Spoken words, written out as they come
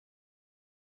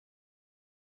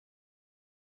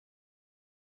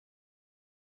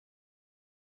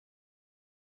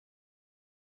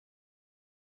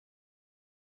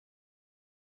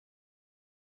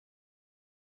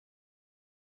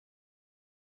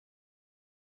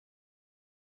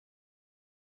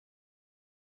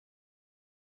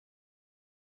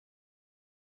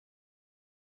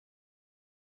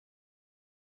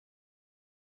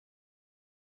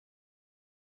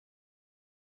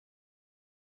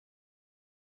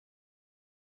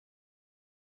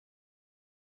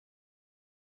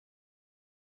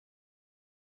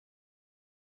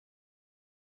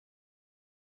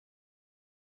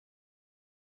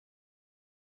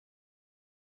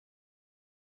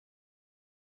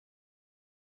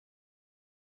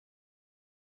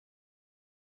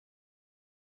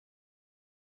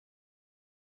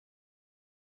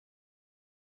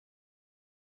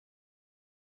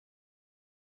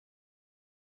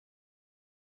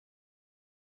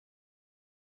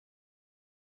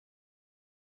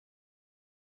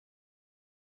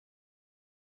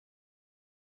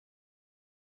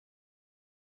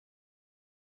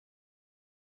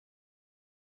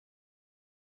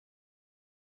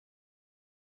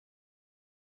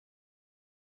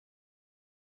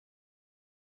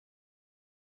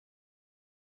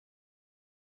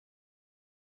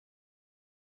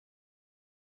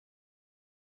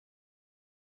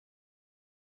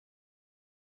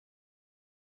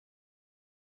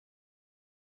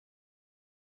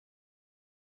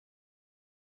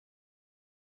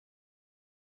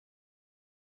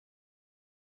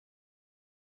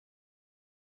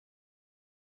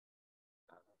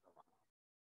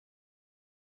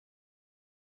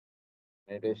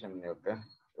Meditation యొక్క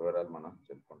వివరాలు మనం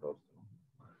చెప్పుకుంటూ వస్తున్నాం.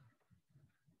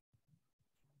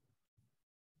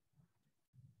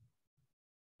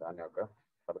 దాని యొక్క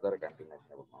ఫర్దర్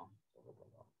కంటిన్యూషన్ ఇప్పుడు మనం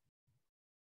చెప్పుకుందాం.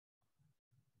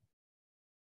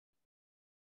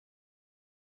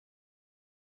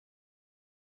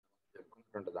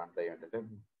 చెప్పుకున్నటువంటి దాంట్లో ఏంటంటే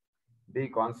be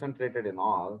concentrated in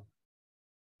all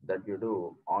that you do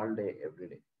all day every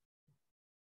day.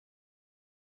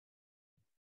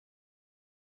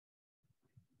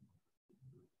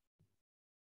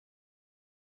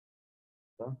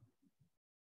 So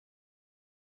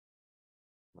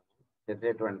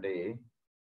చేసేటువంటి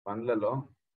పనులలో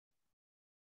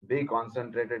be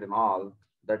concentrated in all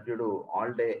that you do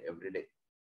all day every day.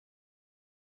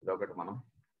 ఇదొకటి మనం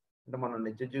అంటే మనం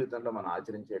నిత్య జీవితంలో మనం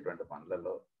ఆచరించేటువంటి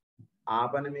పనులలో ఆ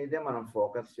పని మీదే మనం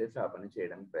ఫోకస్ చేసి ఆ పని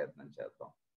చేయడానికి ప్రయత్నం చేద్దాం.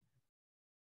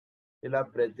 ఇలా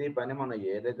ప్రతి పని మనం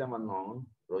ఏదైతే మనం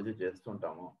రోజు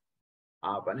చేస్తుంటామో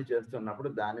ఆ పని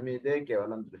చేస్తున్నప్పుడు దాని మీదే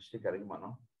కేవలం దృష్టి కలిగి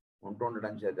మనం ఉంటూ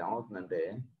ఉండడం చేత ఏమవుతుందంటే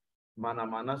మన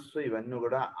మనస్సు ఇవన్నీ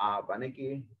కూడా ఆ పనికి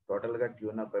టోటల్గా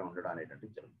ట్యూన్ అప్ అయి ఉండడం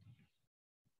అనేటువంటిది జరుగుతుంది.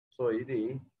 సో ఇది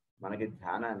మనకి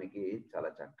ధ్యానానికి చాలా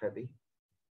చక్కటి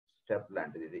స్టెప్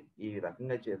లాంటిది. ఇది ఈ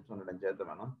రకంగా చేస్తుండడం చేత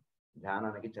మనం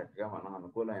ధ్యానానికి చక్కగా మనం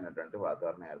అనుకూలమైనటువంటి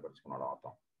వాతావరణం ఏర్పరచుకోవడం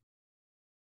అవుతాం.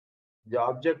 The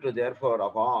object therefore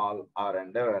of all our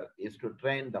endeavor is to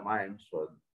train the mind so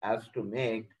as to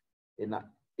make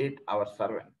it our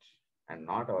servant and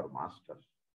not our master.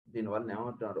 దీనివల్ల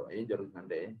ఏమవుతున్నాడు ఏం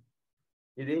జరుగుతుందంటే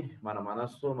ఇది మన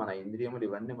మనస్సు మన ఇంద్రియములు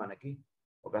ఇవన్నీ మనకి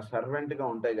ఒక సర్వెంట్గా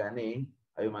ఉంటాయి కానీ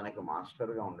అవి మనకి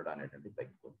మాస్టర్గా ఉండడం అనేటువంటి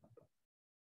తగ్గిపోతుంది.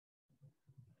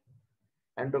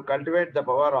 And to cultivate the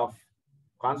power of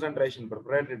concentration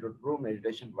preparatory to true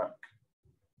meditation work.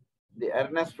 The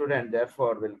earnest student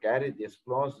therefore will carry this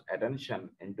close attention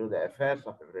into the affairs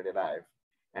of everyday life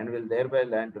and will thereby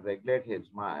learn to regulate his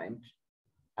mind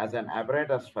as an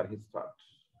apparatus for his thoughts.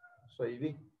 So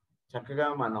ఇవి చక్కగా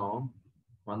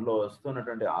మనలో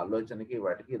వస్తున్నటువంటి ఆలోచనకి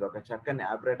వాటికి ఇది ఒక చక్కని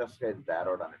apparatusగా ఇది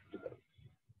తయారవడానికి జరుగుతుంది.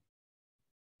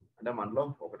 అంటే మనలో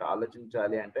ఒకటి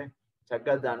ఆలోచించాలి అంటే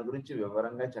చక్కగా దాని గురించి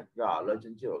వివరంగా చక్కగా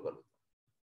ఆలోచించి ఇవ్వగలుగుతాం.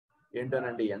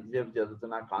 ఏంటోనండి ఎంతసేపు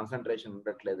చదువుతున్నా కాన్సన్ట్రేషన్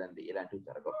ఉండట్లేదండి, ఇలాంటివి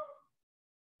జరగవు.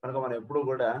 కనుక మనం ఎప్పుడు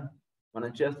కూడా మనం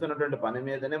చేస్తున్నటువంటి పని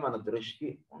మీదనే మన దృష్టి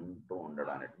ఉంటూ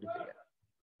ఉండడం అనేటువంటి చేయాలి.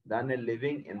 దాన్ని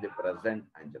లివింగ్ ఇన్ ది ప్రజెంట్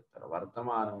అని చెప్తారు.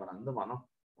 వర్తమానమునందు మనం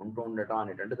ఉంటూ ఉండటం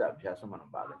అనేటువంటిది అభ్యాసం మనం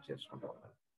బాగా చేసుకుంటూ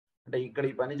ఉండాలి. అంటే ఇక్కడ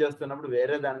ఈ పని చేస్తున్నప్పుడు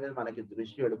వేరే దాని మీద మనకి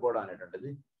దృష్టి వెళ్ళిపోవడం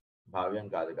అనేటువంటిది భావ్యం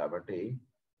కాదు. కాబట్టి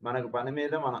మనకు పని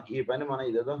మీద ఈ పని మనం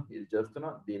ఇదేదో ఇది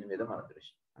చేస్తున్నాం, దీని మీద మన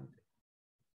దృష్టి అంతే.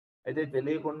 అయితే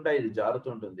తెలియకుండా ఇది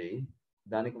జారుతుంటుంది.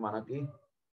 దానికి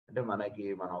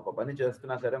మనం ఒక పని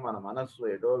చేస్తున్నా సరే మన మనస్సు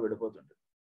ఎటో విడిపోతుంటుంది.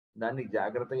 దానికి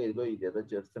జాగ్రత్తగా ఇదేదో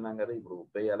చేస్తున్నాం కదా, ఇప్పుడు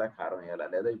ఉప్పు వేయాలా కారం వేయాలా,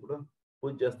 లేదా ఇప్పుడు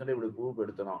పూజ చేస్తుంటే ఇప్పుడు పువ్వు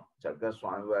పెడుతున్నాం, చక్కగా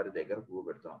స్వామివారి దగ్గర పువ్వు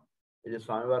పెడుతున్నాం, ఇది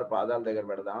స్వామివారి పాదాల దగ్గర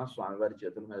పెడదామా, స్వామివారి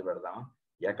చేతుల మీద పెడదామా,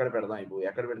 ఎక్కడ పెడదాం, ఈ పువ్వు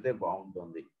ఎక్కడ పెడితే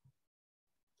బాగుంటుంది.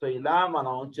 సో ఇలా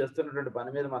మనం చేస్తున్నటువంటి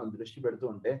పని మీద మనం దృష్టి పెడుతూ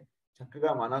ఉంటే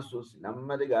చక్కగా మనస్సు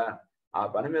నెమ్మదిగా ఆ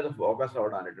పని మీద ఫోకస్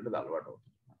అవ్వడం అనేటువంటిది అలవాటు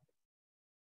అవుతుంది.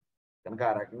 కనుక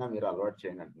ఆ రకంగా మీరు అలవాటు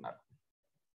చేయండి అంటున్నారు.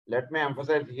 Let me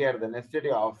emphasize here the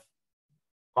necessity of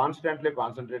constantly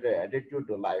concentrated attitude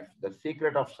to life. The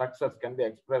secret of success can be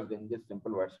expressed in these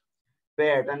simple words. Pay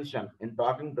attention in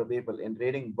talking to people, in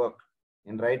reading book,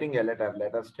 in writing a letter.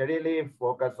 Let us steadily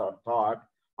focus our thought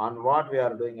on what we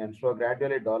are doing and so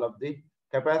gradually develop the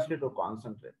capacity to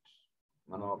concentrate.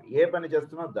 మనం ఏ పని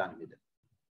చేస్తున్నాం దాని మీద,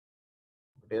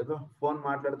 ఏదో phone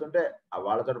మాట్లాడుతుంటే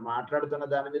వాళ్ళతో మాట్లాడుతున్న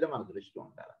దాని మీద మన దృష్టి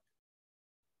ఉండాలి.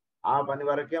 ఆ పని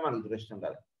వరకే మనకు దృష్టి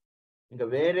ఉండాలి. ఇంకా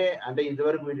వేరే అంటే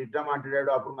ఇదివరకు వీడు ఇట్లా మాట్లాడాడు,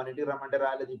 అప్పుడు మన ఇంటికి రమ్మంటే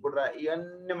రాలేదు, ఇప్పుడు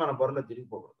ఇవన్నీ మన బొరలో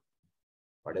తిరిగిపోకూడదు.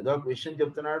 వాడు ఏదో ఒక విషయం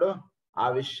చెప్తున్నాడు, ఆ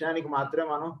విషయానికి మాత్రమే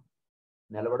మనం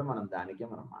నిలబడి మనం దానికే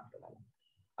మనం మాట్లాడాలి.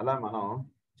 అలా మనం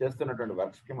చేస్తున్నటువంటి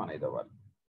వర్క్స్కి మనం ఇదవ్వాలి.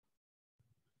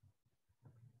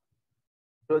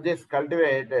 To this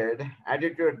cultivated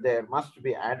attitude, there must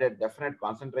be added definite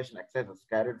concentration exercises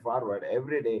carried forward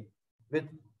every day with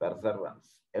perseverance.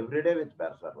 Every day with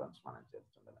perseverance మనం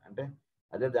చేస్తుండాలి. అంటే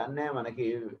అదే దాన్నే మనకి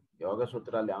యోగ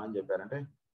సూత్రాలు ఏమని చెప్పారంటే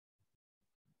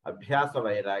అభ్యాస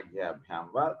వైరాగ్యాభ్యాం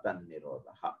వా తన్నిరోధ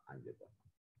అని చెప్పారు.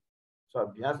 సో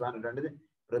అభ్యాసం అనేటువంటిది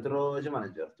ప్రతిరోజు మనం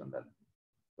చేస్తుండాలి,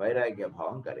 వైరాగ్య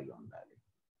భావం కలిగి ఉండాలి.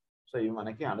 సో ఇవి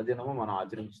మనకి అనుదినము మనం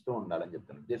ఆచరిస్తూ ఉండాలని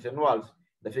చెప్తున్నాం. This involves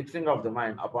the fixing of the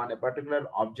mind upon a particular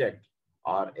object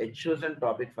or a chosen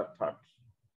topic for thought.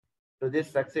 To this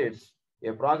succeeds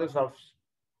a process of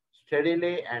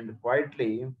steadily and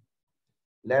quietly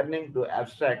learning to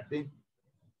abstract the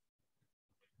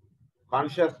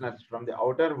consciousness from the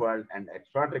outer world and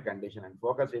extraordinary condition and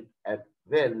focus it at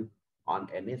will on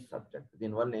any subject.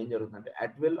 దీనివల్ల ఏం జరుగుతుందంటే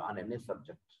at will on any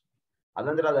subject.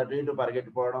 అదంతా అది అటు ఇటు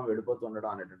పరిగెట్టిపోవడం, వెళ్ళిపోతూ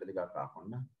ఉండడం అనేటువంటిదిగా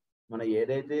కాకుండా మనం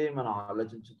ఏదైతే మనం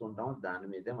ఆలోచించుతుంటామో దాని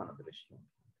మీదే మన దృష్టి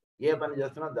ఉంటుంది. ఏ పని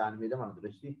చేస్తున్నా దాని మీదే మన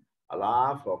దృష్టి అలా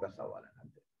ఫోకస్ అవ్వాలని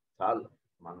అంతే చాలు.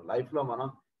 మన లైఫ్లో మనం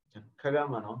చక్కగా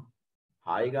మనం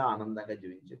హాయిగా ఆనందంగా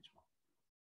జీవించవచ్చు.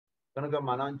 కనుక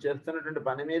మనం చేస్తున్నటువంటి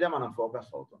పని మీదే మనం ఫోకస్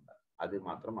అవుతుండాలి. అది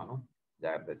మాత్రం మనం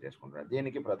జాగ్రత్త చేసుకుంటున్నాం.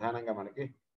 దీనికి ప్రధానంగా మనకి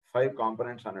 5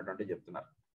 కాంపోనెంట్స్ అన్నటువంటి చెప్తున్నారు.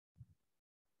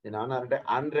 దీని ఏమన్నారంటే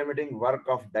అన్రెమిటింగ్ work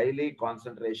of daily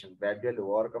concentration gradually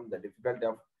overcome the difficulty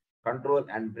of control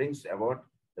and brings about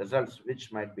results which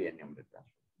might be enumerated.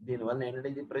 దీనివల్ల ఏంటంటే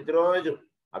ఇది ప్రతిరోజు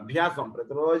అభ్యాసం,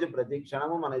 ప్రతిరోజు ప్రతి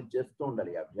క్షణము మనం చేస్తూ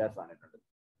ఉండాలి. ఈ అభ్యాసం అనేటువంటిది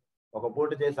ఒక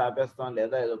పూట చేసి ఆపేస్తాం,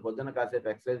 లేదా ఏదో పొద్దున కాసేపు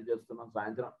ఎక్సర్సైజ్ చేస్తున్నాం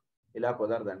సాయంత్రం, ఇలా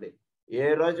కుదరదండి. ఏ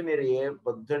రోజు మీరు ఏ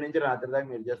పొద్దున నుంచి రాత్రి దాకా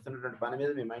మీరు చేస్తున్నటువంటి పని మీద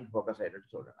మీ మైండ్ ఫోకస్ అయ్యేటట్టు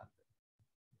చూడండి అంతే.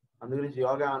 అందుగురించి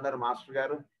యోగా అన్నారు మాస్టర్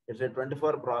గారు, it's a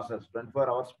 24 process, 24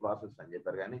 hours process అని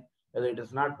చెప్పారు. కానీ ఏదో it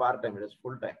is not part time, it is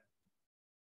full time.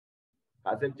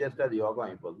 కాసేపు చేస్తే అది యోగం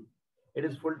అయిపోదు. It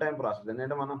is full time process.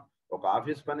 ఎందుకంటే మనం ఒక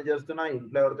ఆఫీస్ పని చేస్తున్నా,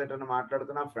 ఇంట్లో ఎవరితో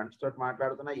మాట్లాడుతున్నా, ఫ్రెండ్స్ తోటి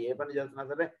మాట్లాడుతున్నా, ఏ పని చేస్తున్నా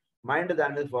సరే మైండ్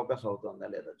దాని మీద ఫోకస్ అవుతుందా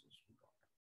లేదా చూసుకుంటాం.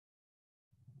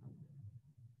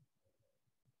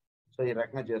 సో ఈ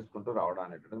రకంగా చేసుకుంటూ రావడం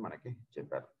అనేటువంటిది మనకి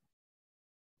చెప్పారు.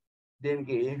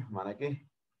 దీనికి మనకి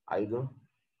 5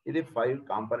 ఇది 5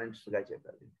 కాంపోనెంట్స్ గా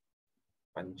చెప్పారు.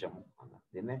 పంచము అన్న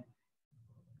దీన్నే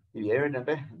ఇవి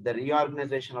ఏమిటంటే the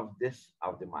reorganisation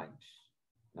of the mind.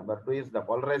 Number 2 is the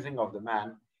polarizing of the man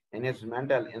in his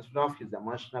mental instead of his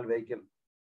emotional vehicle.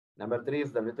 Number 3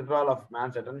 is the withdrawal of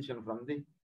man's attention from the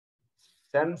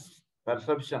sense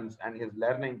perceptions and his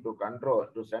learning to control,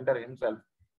 to center himself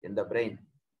in the brain.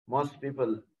 Most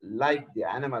people, like the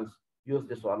animals, use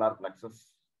the solar plexus.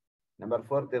 Number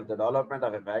 4 is the development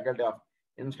of a faculty of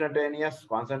instantaneous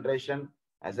concentration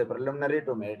as a preliminary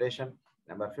to meditation.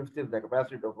 Number 5 is the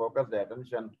capacity to focus the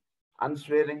attention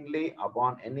unswervingly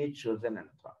upon any chosen and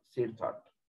seed thought.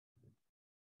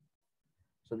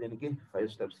 So దీనికి 5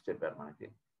 steps చెప్పారు మనకి.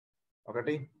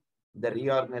 ఒకటి, the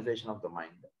reorganisation of the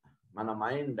mind. మన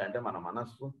mind అంటే మన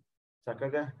మనస్సు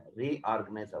చక్కగా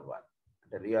reorganise అవ్వాలి.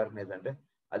 అంటే రీఆర్గనైజ్ అంటే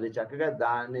అది చక్కగా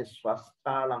దాని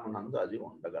స్వస్థలమునందు అది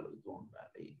ఉండగలుగుతూ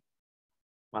ఉండాలి.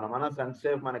 మన మనస్సు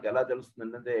ఎంతసేపు మనకి ఎలా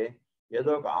తెలుస్తుందంటే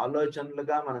ఏదో ఒక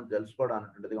ఆలోచనలుగా మనం తెలుసుకోవడం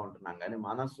అనేటువంటిదిగా ఉంటున్నాం, కానీ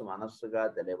మనస్సుగా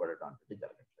తెలియబడటం అనేది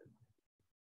జరగట్లేదు.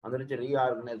 అందురించి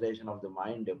రీఆర్గనైజేషన్ ఆఫ్ ది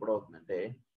మైండ్ ఎప్పుడవుతుందంటే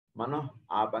మనం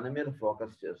ఆ పని మీద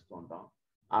ఫోకస్ చేస్తూ ఉంటాం.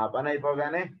 ఆ పని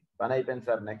అయిపోగానే పని అయిపోయింది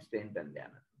సార్ నెక్స్ట్ ఏంటండి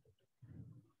అన్నట్టు.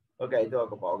 ఓకే అయితే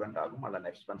ఒక పావుగంట ఆగు, మళ్ళీ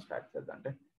నెక్స్ట్ పని స్టార్ట్ చేద్దాం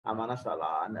అంటే ఆ మనస్సు అలా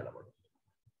నిలబడు,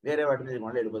 వేరే వాటి మీద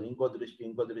మళ్ళీ వెళ్ళిపోతుంది.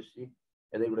 ఇంకో దృష్టి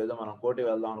ఏదో ఇప్పుడు ఏదో మనం కోటి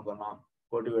వెళ్దాం అనుకున్నాం,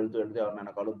 కోటి వెళ్తూ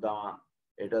ఎవరినైనా కలుద్దామా,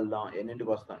 ఎటు వెళ్దాం,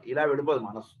 ఎన్నింటికి వస్తాం, ఇలా వెళ్ళిపోదు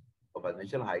మనస్సు. ఒక 10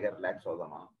 నిమిషాలు హాయిగా రిలాక్స్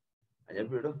అవుదామా అని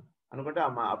చెప్పి వీడు అనుకుంటే ఆ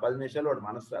 10 నిమిషాలు వాడు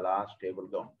మనస్సు అలా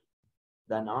స్టేబుల్గా ఉంటుంది.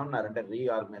 దాన్ని ఏమన్నారంటే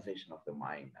రీఆర్గనైజేషన్ ఆఫ్ ద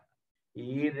మైండ్.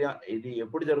 ఇది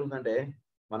ఎప్పుడు జరుగుతుందంటే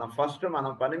మనం ఫస్ట్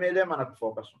మనం పని మీదే మనకు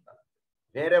ఫోకస్ ఉండాలి,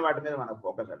 వేరే వాటి మీద మనకు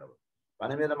ఫోకస్ వెళ్ళదు.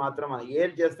 పని మీద మాత్రం మనం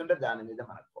ఏది చేస్తుంటే దాని మీద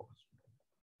మనకు ఫోకస్ ఉంటుంది.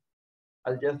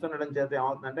 అది చేస్తుండడం చేత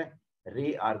ఏమవుతుందంటే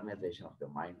రీఆర్గనైజేషన్ ఆఫ్ ద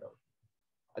మైండ్ అవుతుంది.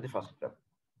 అది ఫస్ట్ స్టెప్.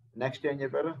 నెక్స్ట్ ఏం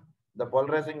చెప్పారు, the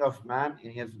polarising of man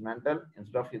in his mental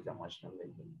instead of his emotional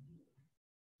vehicle.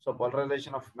 So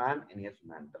polarisation of man in his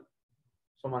mental.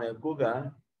 So మనం ఎక్కువగా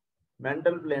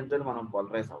మెంటల్ ప్లేన్ తో మనం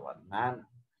పోలరైజ్ అవ్వాలి. మ్యాన్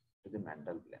ఇది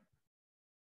మెంటల్ ప్లేన్.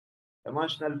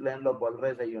 ఎమోషనల్ ప్లేన్ లో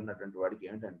polarise అయ్యి ఉన్నటువంటి వాడికి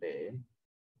ఏంటంటే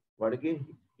వాడికి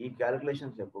ఈ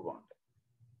క్యాలిక్యులేషన్స్ ఎక్కువగా ఉంటాయి.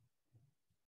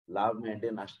 లాభం ఏంటి,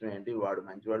 నష్టం ఏంటి, వాడు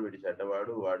మంచివాడు, వీడి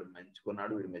చెడ్డవాడు, వాడు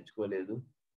మెచ్చుకున్నాడు, వీడు మెచ్చుకోలేదు,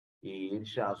 ఈ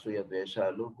ఈర్ష, అసూయ,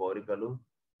 ద్వేషాలు, కోరికలు,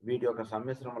 వీటి యొక్క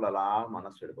సమ్మిశ్రములు అలా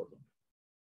మనస్సు వెళ్ళిపోతుంది.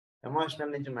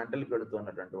 ఎమోషనల్ నుంచి మెంటల్కి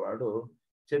వెళుతున్నటువంటి వాడు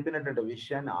చెప్పినటువంటి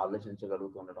విషయాన్ని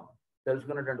ఆలోచించగలుగుతుండడం,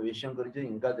 తెలుసుకున్నటువంటి విషయం గురించి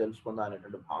ఇంకా తెలుసుకుందాం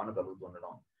అనేటువంటి భావన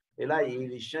కలుగుతుండడం, ఇలా ఈ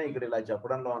విషయం ఇక్కడ ఇలా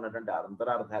చెప్పడంలో ఉన్నటువంటి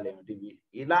అంతరార్థాలు ఏమిటి,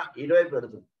 ఇలా ఇటువైపు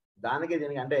పెడుతుంది.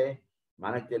 దీనికి అంటే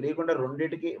మనకు తెలియకుండా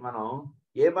రెండింటికి మనం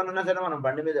ఏ పని ఉన్నా సరే మనం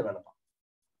బండి మీదే వెళతాం.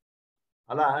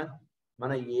 అలా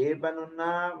మనం ఏ పని ఉన్నా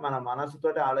మన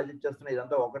మనసుతోటి ఆలోచించేస్తున్నా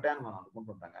ఇదంతా ఒకటే అని మనం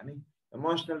అనుకుంటుంటాం. కానీ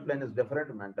emotional plane is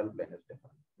different, mental plane is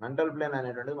different. Mental plane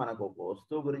అనేటువంటిది మనకు ఒక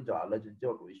వస్తువు గురించి ఆలోచించి,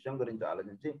 ఒక విషయం గురించి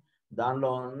ఆలోచించి, దానిలో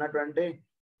ఉన్నటువంటి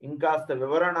ఇంకాస్త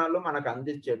వివరణలు మనకు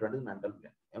అందించేటువంటిది మెంటల్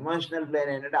ప్లేన్. ఎమోషనల్ ప్లేన్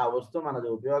ఏంటంటే ఆ వస్తువు మనది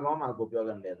ఉపయోగం, మనకు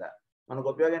ఉపయోగం లేదా, మనకు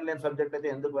ఉపయోగం లేని సబ్జెక్ట్ అయితే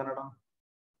ఎందుకు వినడం,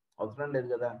 అవసరం లేదు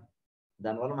కదా,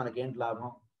 దానివల్ల మనకేంటి లాభం,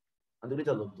 అందుకే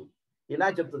చదవద్దు, ఇలా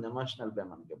చెప్తుంది ఎమోషనల్ ప్లేన్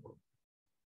మనకి ఎప్పుడు.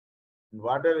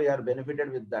 What ever we are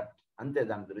benefited with that, అంతే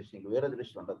దాని దృష్టి, ఇంక వేరే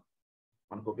దృష్టి ఉండదు.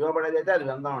 మనకు ఉపయోగపడేది అయితే అది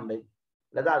విందామండి,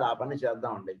 లేదా అది ఆ పని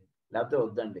చేద్దామండి, లేకపోతే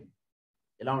వద్దండి.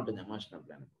 ఇలా ఉంటుంది ఎమోషనల్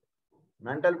ప్లేన్.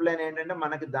 మెంటల్ ప్లేన్ ఏంటంటే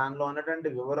మనకి దానిలో ఉన్నటువంటి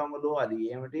వివరములు అది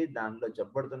ఏమిటి, దానిలో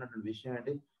చెప్పబడుతున్నటువంటి విషయం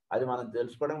ఏంటి, అది మనం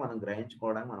తెలుసుకోవడం, మనం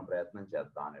గ్రహించుకోవడానికి మనం ప్రయత్నం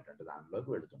చేద్దాం అనేటువంటి దానిలోకి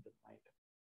వెళుతుంటుంది మైండ్.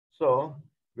 సో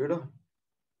వీడు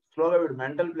స్లోగా వీడు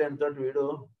మెంటల్ ప్లేన్ తోటి వీడు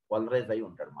పోలరైజ్ అయి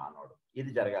ఉంటాడు మానవుడు.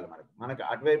 ఇది జరగాలి మనకి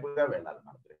అటువైపుగా వెళ్ళాలి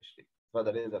మన దృష్టి. So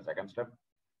that is the second step.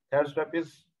 Third step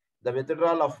is the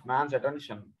withdrawal of man's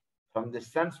attention from the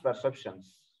sense perceptions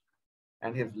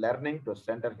and his learning to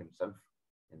centre himself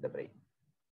in the brain.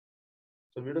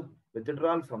 So వీడు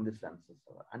విత్డ్రాల్ ఫ్రమ్ ది సెన్సెస్.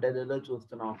 అంటే ఏదో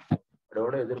చూస్తున్నాం,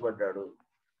 ఎవడో ఎదురుపడ్డాడు,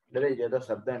 లేదా ఇదేదో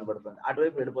శబ్దం వినపడుతుంది,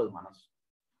 అటువైపు వెళ్ళిపోదు మనసు.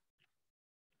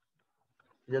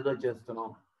 ఇదేదో చేస్తున్నాం,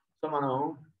 సో మనం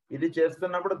ఇది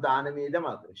చేస్తున్నప్పుడు దాని మీదే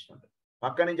మన దృష్టి ఉంటుంది.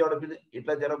 పక్క నుంచి ఎవడ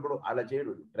ఇట్లా జరగప్పుడు అలా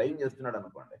చేయడు. డ్రైవింగ్ చేస్తున్నాడు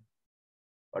అనుకోండి,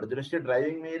 వాడి దృష్టి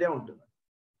డ్రైవింగ్ మీదే ఉంటుంది.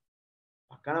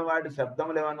 పక్కన వాటి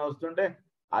శబ్దములు ఏమైనా వస్తుంటే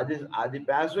అది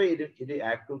ప్యాసివ్, ఇది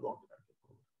యాక్టివ్గా ఉంటుంది.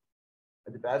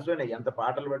 అది ప్యాసివ్నే. ఎంత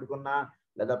పాటలు పెట్టుకున్నా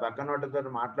లేదా పక్కన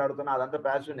వాటితో మాట్లాడుతున్నా అదంతా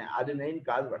ప్యాసివ్నే. అది మెయిన్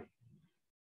కాదు వాడికి.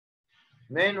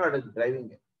 మెయిన్ వాడు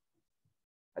డ్రైవింగ్.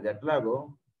 అది ఎట్లాగో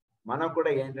మనకు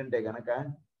కూడా ఏంటంటే కనుక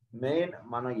మెయిన్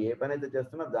మనం ఏ పని అయితే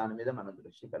చేస్తున్నా దాని మీద మన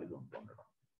దృష్టి కలిగి ఉండడం.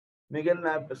 మిగిలిన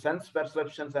సెన్స్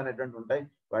పర్సెప్షన్స్ అనేటువంటి ఉంటాయి,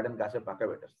 వాటిని కాసేపు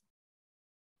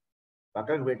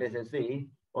పక్కకు పెట్టేసేసి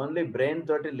ఓన్లీ బ్రెయిన్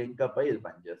తోటి లింకప్ అయి ఇది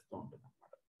పనిచేస్తూ ఉంటుంది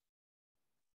అన్నమాట.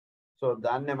 సో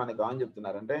దాన్నే మనకు ఏమని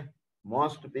చెప్తున్నారంటే,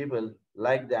 most people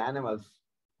like the animals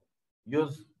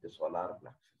use the solar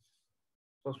plexus.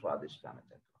 So స్వాదిష్టాన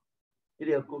చక్రం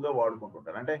ఇది ఎక్కువగా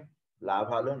వాడుకుంటుంటారు. అంటే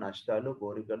లాభాలు, నష్టాలు,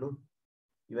 కోరికలు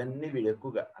ఇవన్నీ వీడు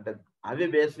ఎక్కువగా, అంటే అవి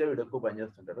బేస్గా వీడు ఎక్కువ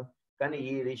పనిచేస్తుంటాడు. కానీ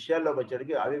ఈ విషయాల్లోకి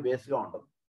వచ్చేటికి అవి బేస్గా ఉండదు.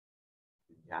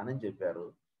 ధ్యానం చెప్పారు,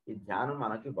 ఈ ధ్యానం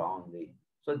మనకి బాగుంది,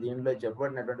 సో దీనిలో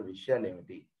చెప్పబడినటువంటి విషయాలు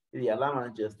ఏమిటి, ఇది ఎలా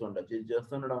మనం చేస్తూ ఉండొచ్చు, ఇది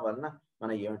చేస్తుండడం వలన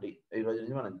మనం ఏమిటి, ఈ రోజు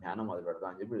నుంచి మనం ధ్యానం మొదలు పెడతాం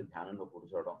అని చెప్పి ధ్యానంలో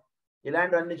కూర్చోవడం,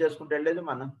 ఇలాంటివన్నీ చేసుకుంటూ వెళ్ళేది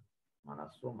మన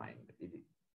మనస్సు, మైండ్. ఇది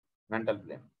మెంటల్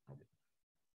ప్లేన్. అది.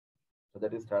 So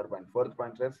that is third point. Fourth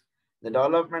point says the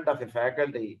development of a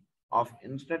faculty of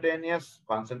instantaneous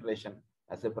concentration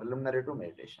as a preliminary to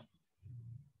meditation.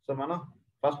 So మనం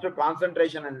ఫస్ట్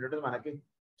కాన్సన్ట్రేషన్ అనేటువంటిది మనకి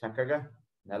చక్కగా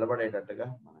నిలబడేటట్టుగా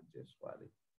మనం చేసుకోవాలి.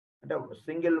 అంటే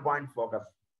single point focus.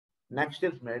 Next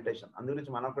is meditation. అందు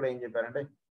గురించి మనం కూడా ఏం చెప్పారంటే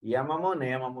యమము,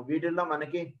 నియమము, వీటిల్లో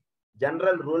మనకి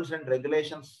జనరల్ రూల్స్ అండ్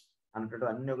రెగ్యులేషన్స్ అనేటువంటి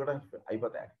అన్నీ కూడా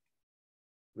అయిపోతాయి.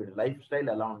 వీడి లైఫ్ స్టైల్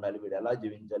ఎలా ఉండాలి, వీడు ఎలా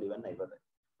జీవించాలి, ఇవన్నీ అయిపోతాయి.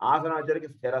 ఆసనం వచ్చరికి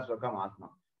స్థిర సుఖం ఆత్మ.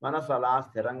 మనసు అలా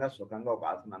స్థిరంగా సుఖంగా ఒక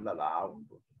ఆసనంలో అలా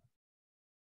ఉంటుంది.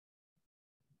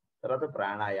 తర్వాత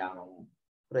ప్రాణాయామము,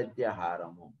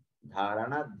 ప్రత్యాహారము,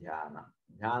 ధారణ,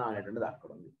 ధ్యానం అనేటువంటిది అక్కడ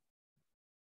ఉంది.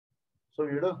 సో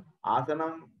వీడు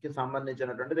ఆసనంకి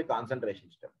సంబంధించినటువంటిది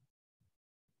కాన్సన్ట్రేషన్ స్టెప్.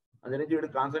 అందుకని వీడు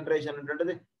కాన్సన్ట్రేషన్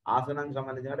అనేటువంటిది ఆసనానికి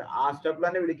సంబంధించిన ఆ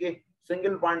స్టెప్లన్నీ వీడికి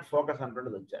సింగిల్ పాయింట్ ఫోకస్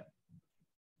అనేటువంటిది వచ్చారు.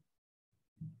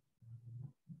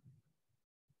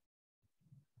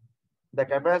 The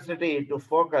capacity to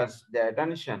focus the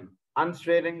attention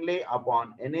unsparingly upon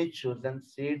any chosen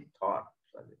seed thought.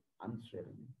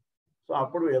 Unsparingly. So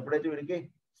అప్పుడు ఎప్పుడైతే వీడికి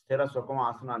స్థిర సుఖం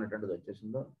ఆసనం అనేటువంటిది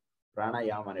వచ్చేసిందో,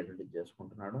 ప్రాణాయామం అనేటువంటిది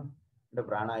చేసుకుంటున్నాడు. అంటే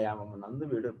ప్రాణాయామం నందు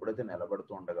వీడు ఎప్పుడైతే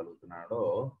నిలబడుతూ ఉండగలుగుతున్నాడో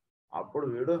అప్పుడు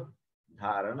వీడు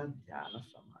ధారణ, ధ్యాన,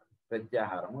 సమాధి,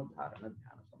 ప్రత్యాహారము, ధారణ,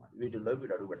 ధ్యాన, సమాధి వీటిల్లో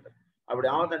వీడు అడుగు పెడతాడు. అప్పుడు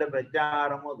ఏమవుతుందంటే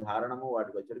ప్రత్యాహారము, ధారణము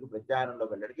వాటికి వచ్చేటికి ప్రత్యాహారంలో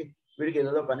వెళ్ళడానికి వీడికి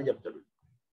ఏదో పని చెప్తాడు.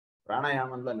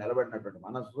 ప్రాణాయామంలో నిలబడినటువంటి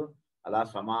మనస్సు అలా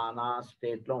సమాన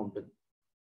స్టేట్లో ఉంటుంది.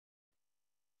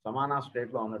 సమాన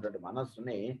స్టేట్లో ఉన్నటువంటి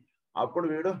మనస్సుని అప్పుడు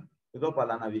వీడు ఇగో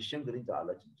పలానా విషయం గురించి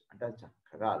ఆలోచించు అంటే అది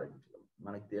చక్కగా ఆలోచించగలరు.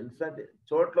 మనకి తెలుసా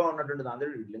చోట్లో ఉన్నటువంటి దాంట్లో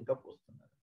వీడు లింకప్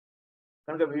వస్తున్నారు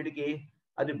కనుక వీడికి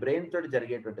అది బ్రెయిన్ తోటి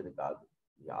జరిగేటువంటిది కాదు,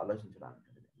 ఇది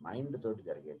ఆలోచించడానికి మైండ్ తోటి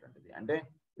జరిగేటువంటిది. అంటే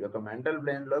ఈ యొక్క మెంటల్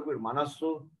బ్రెయిన్లోకి వీడు మనస్సు,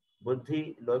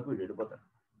 బుద్ధిలోకి వీడు వెళ్ళిపోతాడు.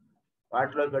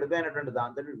 వాటిలో గడిపోయినటువంటి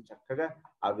దాంతో వీడు చక్కగా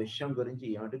ఆ విషయం గురించి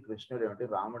ఏమిటి, కృష్ణుడు ఏమిటి,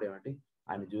 రాముడు ఏమిటి,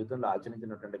 ఆయన జీవితంలో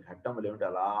ఆచరించినటువంటి ఘట్టములు ఏమిటి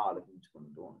అలా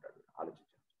ఆలోచించుకుంటూ ఉంటాడు.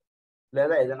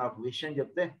 లేదా ఏదైనా ఒక విషయం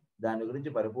చెప్తే దాని గురించి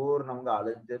పరిపూర్ణంగా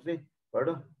ఆలోచించేసి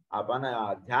వాడు ఆ పని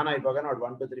ధ్యానం అయిపోగానే వాడు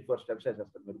 1 2 3 4 స్టెప్స్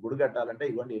వేసేస్తాడు. మీరు గుడి కట్టాలంటే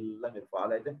ఇవ్వండి, ఇలా మీరు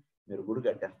ఫాలో అయితే మీరు గుడి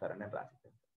కట్టేస్తారని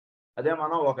రాసిస్తారు. అదే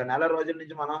మనం ఒక నెల రోజుల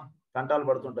నుంచి మనం కంటాలు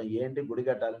పడుతుంటాం, ఏంటి గుడి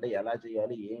కట్టాలంటే ఎలా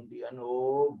చేయాలి ఏంటి అని ఓ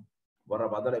బుర్ర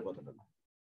బద్దలైపోతుంటాం.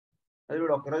 అది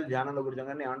వీడు ఒక్కరోజు ధ్యానంలో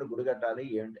కూర్చోగానే ఏమంటే గుడి కట్టాలి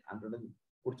ఏంటి అంటుండదు.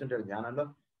 కూర్చుంటాడు ధ్యానంలో,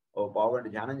 ఓ పావుగంట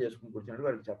ధ్యానం చేసుకుని కూర్చుంటాడు.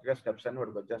 వాడికి చక్కగా స్టెప్స్ అన్ని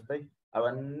వాడికి వచ్చేస్తాయి.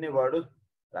 అవన్నీ వాడు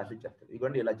రాసిచ్చేస్తాడు.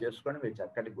 ఇదిగోండి ఇలా చేసుకొని మీరు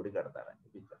చక్కటి గుడి కడతారని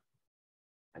చెప్పి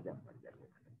అదే అన్నమాట జరిగేది.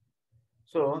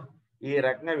 సో ఈ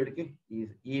రకంగా వీడికి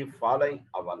ఈ ఫాలో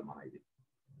అవ్వాలి మన ఇది.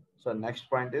 సో నెక్స్ట్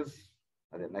పాయింట్ ఇస్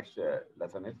అదే next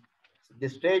lesson is the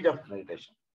stage of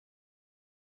meditation.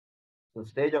 So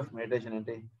stage of meditation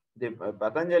ante, the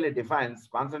Patanjali defines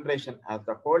concentration as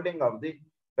the holding of the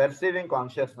perceiving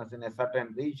consciousness in a certain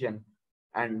region,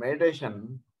 and meditation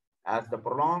as the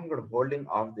prolonged holding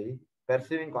of the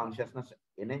perceiving consciousness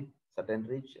in a certain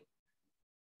region.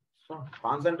 So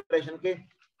concentration ki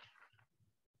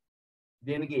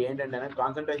దీనికి ఏంటంటే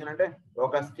concentration అంటే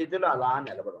ఒక స్థితిలో అలా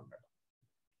నిలబడి ఉండడం.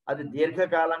 అది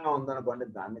దీర్ఘకాలంగా ఉందనుకోండి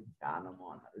దాన్ని ధ్యానము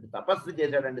అన్నారు. ఇది తపస్సు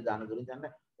చేశాడండి దాని గురించి అంటే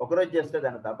ఒకరోజు చేస్తే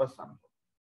దాన్ని తపస్సు అనుకో.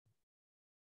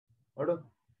 వాడు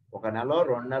ఒక నెల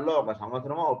 2 నెలలో 1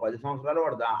 సంవత్సరమో 10 సంవత్సరాలు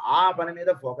వాడు ఆ పని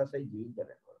మీద ఫోకస్ అయ్యి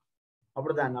జీవించాడండి వాడు.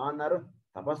 అప్పుడు దాన్ని ఏమన్నారు?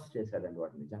 తపస్సు చేశాడండి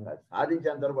వాడు. నిజంగా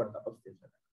సాధించేంత వరకు వాడు తపస్సు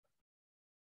చేశాడు.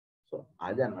 సో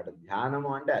అది అన్నమాట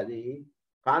ధ్యానము అంటే. అది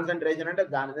కాన్సన్ట్రేషన్ అంటే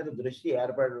దాని మీద దృష్టి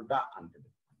ఏర్పడుట అంటుంది.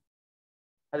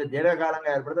 అది దీర్ఘకాలంగా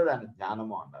ఏర్పడితే దాన్ని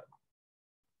ధ్యానము అంటారు.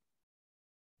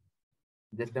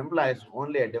 This implies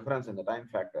only a difference in the time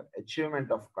factor, achievement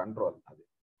of control.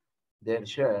 There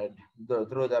should,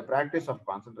 through the practice of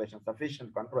concentration, sufficient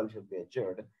control should be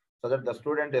achieved so that the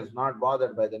student is not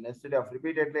bothered by the necessity of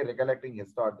repeatedly recollecting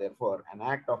his thought. Therefore, an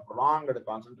act of prolonged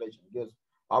concentration gives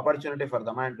opportunity for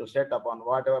the mind to set upon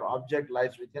whatever object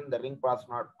lies within the ring pass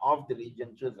knot of the region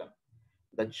chosen.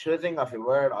 The choosing of a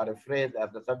word or a phrase as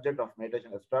the subject of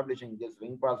meditation establishing this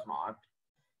ring pass knot,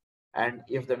 and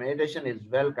if the meditation is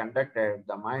well conducted,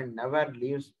 the mind never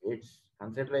leaves its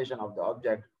consideration of the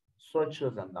object so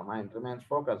chosen. The mind remains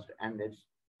focused and it's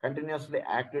continuously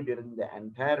active during the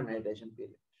entire meditation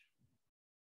period.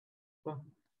 So,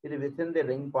 ఇది within the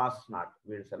ring pass knot.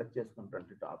 వీడు select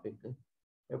చేసుకున్నటువంటి topic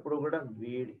ఎప్పుడు కూడా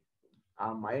వీడి ఆ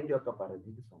mind యొక్క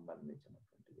పరిధికి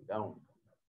సంబంధించినటువంటిదిగా ఉంటుంది.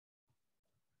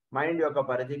 మైండ్ యొక్క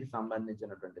పరిధికి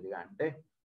సంబంధించినటువంటిదిగా అంటే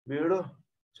వీడు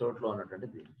చోట్లో ఉన్నటువంటి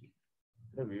దీనికి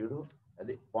వీడు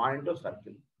అది పాయింట్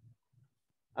సర్కిల్.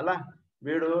 అలా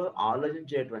వీడు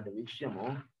ఆలోచించేటువంటి విషయము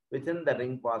with in the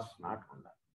ring pass not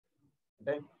ఉండాలి.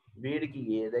 అంటే వీడికి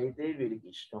ఏదైతే వీడికి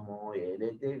ఇష్టమో,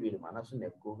 ఏదైతే వీడి మనసును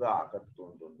ఎక్కువగా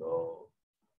ఆకట్టుతుంటుందో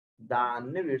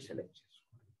దాన్ని వీడు సెలెక్ట్ చేసుకోవాలి.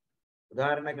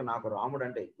 ఉదాహరణకి నాకు రాముడు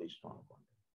అంటే ఎక్కువ ఇష్టం అనుకోండి,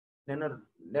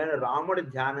 నేను రాముడి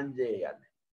ధ్యానం చేయాలి.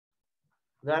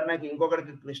 ఉదాహరణకి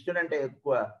ఇంకొకరికి కృష్ణుడు అంటే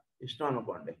ఎక్కువ ఇష్టం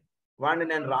అనుకోండి, వాడిని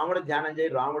నేను రాముడి ధ్యానం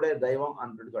చేయి, రాముడే దైవం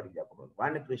అంటుడు వాడికి చెప్పకూడదు,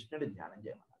 వాడిని కృష్ణుడి ధ్యానం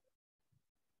చేయమన్నారు.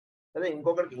 అదే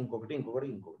ఇంకొకరికి ఇంకొకటి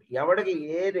ఎవడికి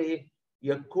ఏది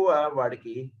ఎక్కువ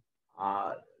వాడికి ఆ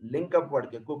లింకప్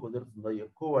వాడికి ఎక్కువ కుదురుతుందో,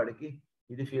 ఎక్కువ వాడికి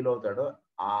ఇది ఫీల్ అవుతాడో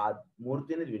ఆ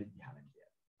మూర్తిని వీడికి ధ్యానం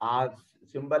చేయాలి, ఆ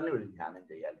సింబల్ని వీడికి ధ్యానం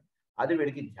చేయాలి. అది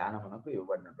వీడికి ధ్యానమునకు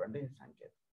ఇవ్వబడినటువంటి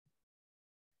సంకేతం.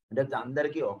 అంటే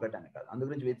అందరికీ ఒకటని కాదు,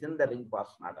 అందుగురించి with in the ring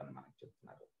pass not అని మనకు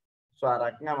చెప్తున్నారు. సో ఆ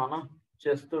రకంగా మనం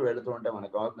చేస్తూ వెళుతూ ఉంటే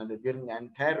మనకు అవుతుందండి డ్యూరింగ్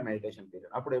ఎంటైర్ మెడిటేషన్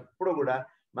పీరియడ్. అప్పుడు ఎప్పుడు కూడా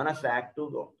మనసు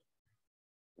యాక్టివ్గా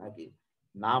ఉంటుంది.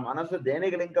 నా మనసు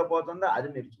దేనికి లింక్ అయిపోతుందో అది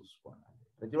మీరు చూసుకోండి.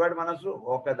 ప్రతివాడి మనసు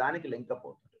ఒకదానికి లింక్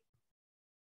అయిపోతుంది.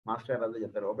 మాస్టర్ గారు అదే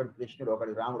చెప్తారు, ఒకటి కృష్ణుడు,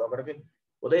 ఒకటి రాముడు, ఒకటికి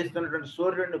ఉదయిస్తున్నటువంటి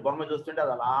సూర్యుడిని బొమ్మ చూస్తుంటే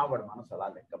అది అలా వాడి మనసు అలా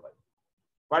లెక్కపడి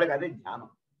వాడికి అది ధ్యానం.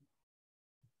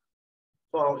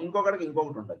 సో ఇంకొకటికి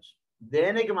ఇంకొకటి ఉండొచ్చు.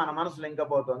 దేనికి మన మనసు లింక్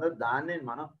అయిపోతుందో దాన్ని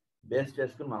మనం బేస్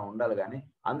చేసుకుని మనం ఉండాలి. కానీ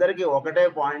అందరికీ ఒకటే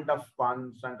పాయింట్ ఆఫ్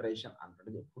కాన్సన్ట్రేషన్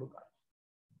అంటుంది ఎప్పుడు కాదు.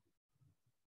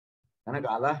 కనుక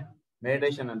అలా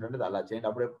మెడిటేషన్ అంటుండేది అలా చేయండి.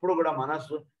 అప్పుడు ఎప్పుడు కూడా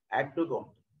మనసు యాక్టివ్గా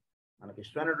ఉంటుంది. మనకి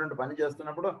ఇష్టమైనటువంటి పని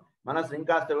చేస్తున్నప్పుడు మనసు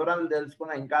ఇంకాస్త వివరాలు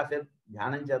తెలుసుకున్నా, ఇంకాసేపు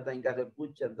ధ్యానం చేద్దాం, ఇంకాసేపు పూజ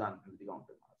చేద్దాం అన్నట్టుగా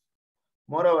ఉంటుంది మనసు.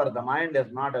 Moreover, the mind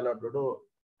is not allowed to do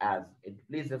as it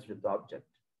pleases with the object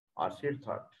or seed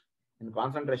thought. In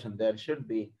concentration, there should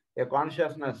be a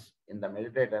consciousness in the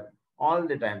meditator all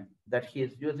the time that he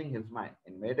is using his mind.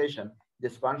 In meditation,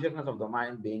 this consciousness of the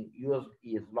mind being used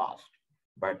is lost,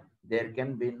 but there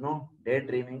can be no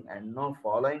daydreaming and no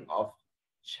following of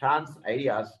chance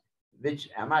ideas which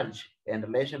emerge in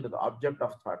relation to the object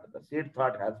of thought. The seed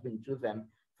thought has been chosen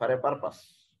for a purpose,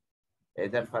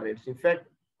 either for its effect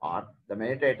or the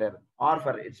meditator, or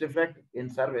for its effect in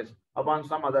service upon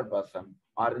some other person,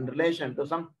 or in relation to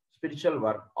some spiritual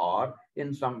work, or in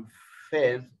some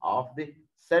phase of the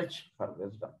search for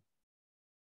wisdom.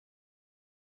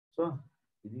 So,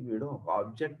 ఇది వీడు ఒక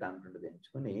object అంటుండేది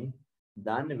ఎంచుకుని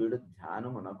దాన్ని వీడు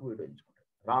ధ్యానమునకు వీడు ఎంచుకుంటాడు.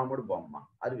 రాముడు బొమ్మ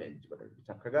అది ఎంచుకుంటాడు.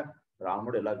 చక్కగా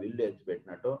రాముడు ఇలా విల్లు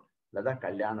ఎత్తిపెట్టినట్టు, లేదా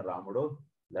కళ్యాణ రాముడు,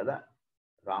 లేదా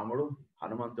రాముడు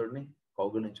హనుమంతుడిని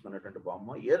కౌగులించుకున్నటువంటి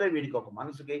బొమ్మ, ఏదో వీడికి ఒక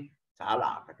మనసుకి చాలా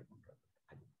ఆకట్టుకుంటాడు.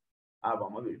 అది ఆ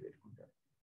బొమ్మ వీడు పెట్టుకుంటాడు.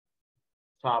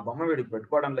 సో ఆ బొమ్మ వీడికి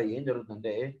పెట్టుకోవడంలో ఏం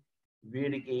జరుగుతుందంటే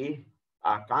వీడికి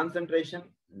ఆ కాన్సన్ట్రేషన్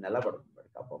నిలబడుతుంది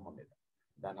వాడికి ఆ బొమ్మ మీద.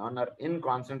 దాని ఏమన్నారు, in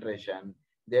concentration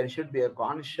there should be a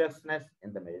consciousness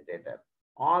in the meditator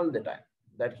all the time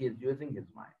that he is using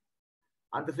his mind.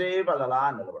 అంతసేపు అది అలా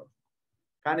నిలబడుతుంది.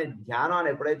 కానీ ధ్యానం అని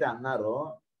ఎప్పుడైతే అన్నారో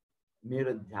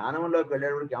మీరు ధ్యానంలోకి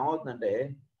వెళ్ళేటప్పటికి ఏమవుతుందంటే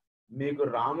మీకు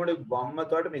రాముడి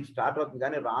బొమ్మతోటి మీకు స్టార్ట్ అవుతుంది,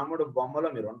 కానీ రాముడి బొమ్మలో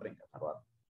మీరు ఉండరు ఇంకా తర్వాత.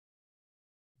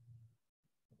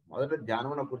 మొదట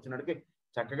ధ్యానంలో కూర్చున్నట్టుకి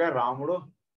చక్కగా రాముడు,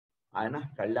 ఆయన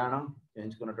కళ్యాణం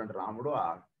చేయించుకున్నటువంటి రాముడు, ఆ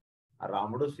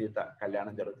రాముడు సీత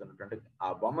కళ్యాణం జరుగుతున్నటువంటి ఆ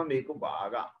బొమ్మ మీకు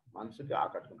బాగా మనసుకి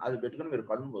ఆకట్టుకుని అది పెట్టుకుని మీరు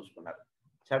కళ్ళు మూసుకున్నారు.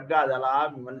 చక్కగా అది అలా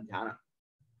మిమ్మల్ని ధ్యానం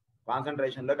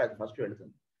కాన్సన్ట్రేషన్లోకి అది ఫస్ట్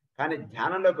వెళుతుంది. కానీ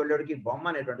ధ్యానంలోకి వెళ్ళేటికి బొమ్మ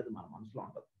అనేటువంటిది మన మనసులో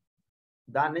ఉంటుంది.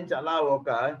 దాని నుంచి అలా ఒక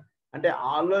అంటే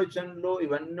ఆలోచనలు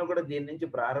ఇవన్నీ కూడా దీని నుంచి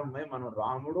ప్రారంభమై మనం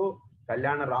రాముడు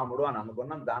కళ్యాణ రాముడు అని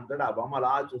అనుకున్నాం. దాంతో ఆ బొమ్మ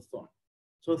అలా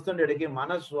చూస్తుండేటికి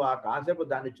మనసు ఆ కాసేపు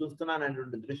దాన్ని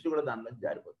చూస్తున్నాననేటువంటి దృష్టి కూడా దానిలో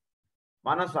జారిపోతుంది.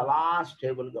 మనసు అలా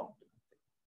స్టేబుల్గా ఉంటుంది.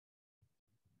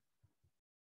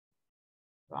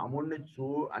 రాముడిని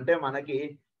అంటే మనకి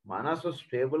మనసు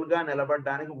స్టేబుల్గా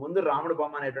నిలబడడానికి ముందు రాముడి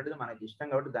బొమ్మ అనేటువంటిది మనకి ఇష్టం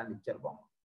కాబట్టి దాన్ని ఇచ్చారు బొమ్మ.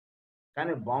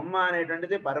 కానీ బొమ్మ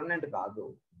అనేటువంటిది పర్మనెంట్ కాదు.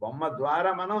 బొమ్మ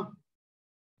ద్వారా మనం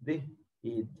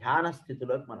ఈ ధ్యాన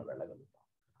స్థితిలోకి మనం వెళ్ళగలుగుతాం.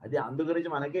 అది అందు గురించి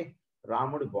మనకి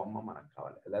రాముడి బొమ్మ మనకు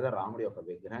కావాలి, లేదా రాముడి యొక్క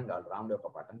విగ్రహం కావాలి, రాముడి యొక్క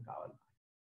పటం కావాలి,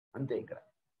 అంతే. ఇక్కడ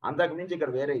అంతకు మించి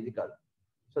ఇక్కడ వేరే ఇది కాదు.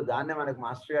 సో దాన్నే మనకి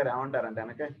మాస్టర్ గారు ఏమంటారంటే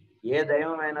కనుక ఏ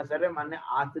దైవం అయినా సరే మనని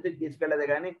ఆ స్థితికి తీసుకెళ్లేదే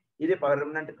కానీ ఇది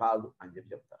పర్మనెంట్ కాదు అని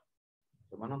చెప్తారు.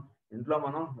 సో మనం ఇంట్లో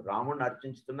మనం రాముడిని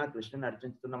అర్చించుతున్నా, కృష్ణుని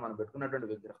అర్చించుతున్నా, మనం పెట్టుకున్నటువంటి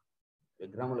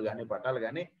విగ్రహములు కానీ పటాలు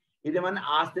కానీ ఇది మన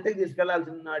ఆ స్థితికి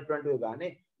తీసుకెళ్లాల్సినటువంటివి, కానీ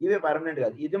ఇవి పర్మనెంట్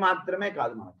కాదు. ఇది మాత్రమే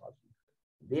కాదు మనకు కావాల్సింది.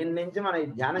 దీని నుంచి మనం ఈ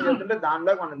ధ్యానం చేస్తుంటే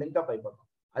దానిలో మనం లింకప్ అయిపోతాం.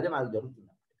 అది మనకు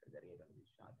జరుగుతుంది జరిగేటువంటి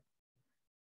విషయం.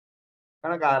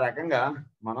 కనుక ఆ రకంగా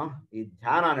మనం ఈ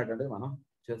ధ్యానం అనేటువంటిది మనం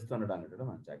చేస్తుండడం అనేటువంటి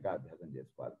మనం చక్కగా అభ్యాసం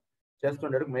చేసుకోవాలి.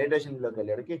 చేస్తుండేటికి మెడిటేషన్లోకి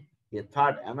వెళ్ళేటికి ఈ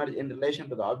thought emerge in relation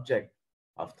to the object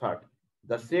of thought.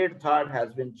 The seed thought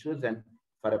has been chosen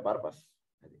for a purpose,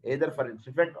 either for its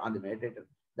effect on the meditator.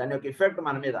 దాని యొక్క ఎఫెక్ట్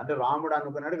మన మీద, అంటే రాముడు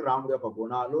అనుకున్నాడు, రాముడి యొక్క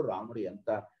గుణాలు, రాముడు ఎంత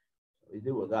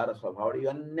ఇది ఉదార స్వభావుడు,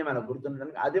 ఇవన్నీ మనకు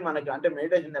గుర్తుండడానికి అది మనకి అంటే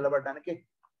మెడిటేషన్ నిలబడడానికి,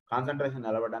 కాన్సన్ట్రేషన్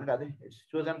నిలబడడానికి అది it's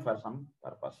chosen for some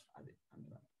purpose. అది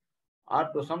or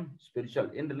to some spiritual,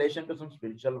 in relation to some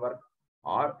spiritual work,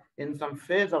 or in some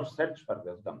phase of search for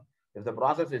wisdom. If the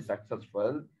process is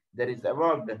successful, there is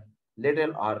evoked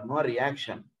little or no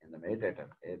reaction in the meditator,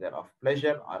 either of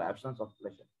pleasure or absence of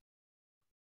pleasure.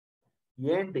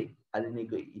 ఏంటి అది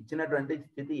నీకు ఇచ్చినటువంటి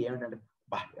స్థితి ఏమిటంటే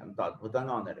బా ఎంత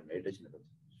అద్భుతంగా ఉందండి మెడిటేషన్,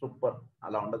 సూపర్,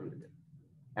 అలా ఉండదు.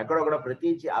 ఎక్కడొక్కడ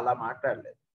ప్రతీచి అలా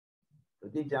మాట్లాడలేదు.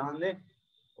 ప్రతీచి ఏమంది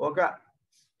ఒక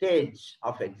స్టేజ్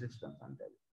ఆఫ్ ఎగ్జిస్టెన్స్ అంటే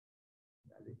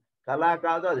అది కళ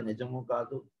కాదు, అది నిజము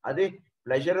కాదు, అది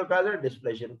ప్లెజరు కాదు,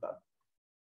 డిస్ప్లెజరు కాదు,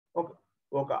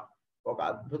 ఒక ఒక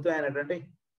అద్భుతమైనటువంటి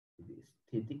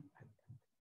స్థితి.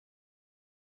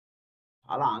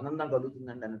 అలా ఆనందం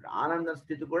కలుగుతుందండి అన్నట్టు. ఆనంద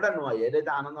స్థితి కూడా నువ్వు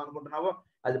ఏదైతే ఆనందం అనుకుంటున్నావో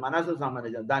అది మనసుకు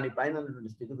సంబంధించిన దానిపైన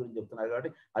ఉన్నటువంటి స్థితి గురించి చెప్తున్నారు కాబట్టి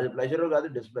అది ప్లెజరు కాదు,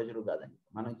 డిస్ప్లెజరు కాదండి.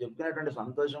 మనం చెప్పుకునేటువంటి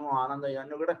సంతోషము, ఆనందం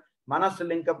ఇవన్నీ కూడా మనస్సు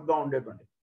లింకప్గా ఉండేటువంటి.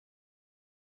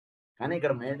 కానీ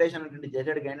ఇక్కడ మెడిటేషన్ అంటే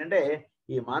చేసేటికి ఏంటంటే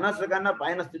ఈ మనస్సు కన్నా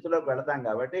పైన స్థితిలోకి వెళతాం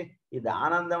కాబట్టి ఇది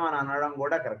ఆనందం అని అనడం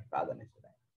కూడా కరెక్ట్ కాదని.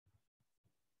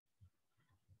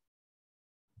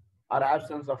 Are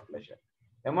absence of pleasure.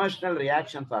 Emotional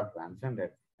reactions are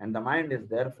transcended and the mind is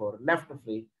therefore left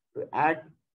free to act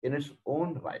in its own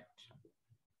right.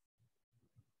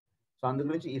 So అందు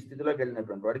గురించి ఈ స్థితిలోకి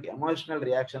వెళ్ళినటువంటి వాడికి emotional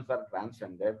reactions are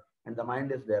transcended and the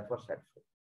mind is therefore set free.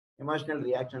 Emotional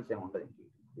reactions ఏమి ఉండదు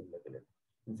దీనిలోకి వెళ్ళి.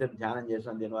 ఇంతసేపు ధ్యానం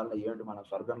చేసాం, దీనివల్ల ఏంటి మనం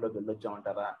స్వర్గంలోకి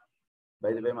వెళ్ళొచ్చామంటారా?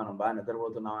 బయటపై మనం బాగా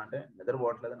నిద్రపోతున్నామా అంటే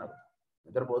నిద్రపోవట్లేదని అర్థం.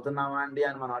 నిద్రపోతున్నామా అండి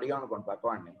అని మనం అడిగాం అనుకోండి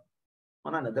పక్కవాడిని,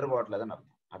 మనం నిద్రపోవట్లేదని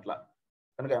అర్థం. అట్లా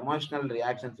కనుక ఎమోషనల్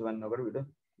రియాక్షన్స్ ఇవన్నీ కూడా వీడు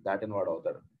దాటిన వాడు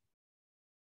అవుతాడు.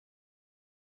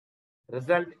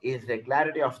 Result is a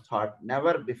clarity of thought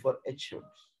never before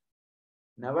achieved.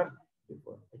 Never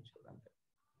before achieved అంటే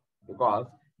because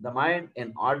the mind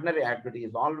in ordinary activity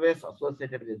is always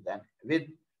associated with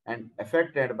and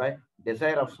affected by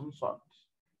desire of some sort.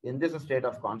 In this state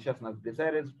of consciousness,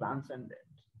 desire is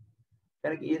transcendent.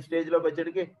 కనుక ఈ స్టేజ్లో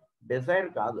వచ్చేటికి Dzire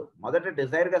కాదు, మొదట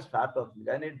డిజైర్గా start అవుతుంది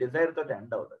కానీ Dzire తోటి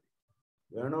end అవుతుంది.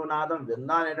 వేణునాదం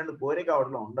విందా అనేటువంటి కోరిక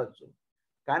ఆవిడలో ఉండొచ్చు,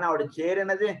 కానీ ఆవిడ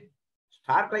చేరినది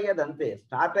స్టార్ట్ అయ్యేది అంతే.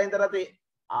 స్టార్ట్ అయిన తర్వాత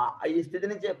ఈ స్థితి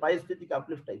నుంచి పై స్థితికి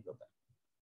అప్లిఫ్ట్ అయిపోతారు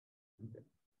అంతే.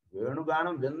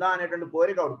 వేణుగానం విందా అనేటువంటి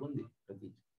కోరిక ఆవిడకు ఉంది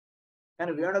ప్రతి,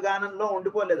 కానీ వేణుగానంలో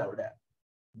ఉండిపోలేదు ఆవిడ.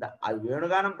 అది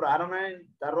వేణుగానం ప్రారంభమైన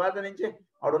తర్వాత నుంచి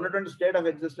ఆవిడ ఉన్నటువంటి స్టేట్ ఆఫ్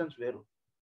ఎగ్జిస్టెన్స్ వేరు.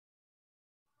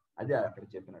 అది అక్కడ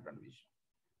చెప్పినటువంటి విషయం.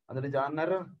 అందులో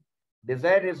అన్నారు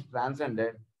Dzire is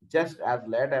transcended just as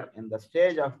later in the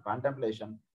stage of contemplation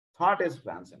thought is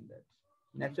transcended.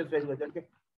 Next stage వచ్చేసరికి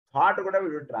థాట్ కూడా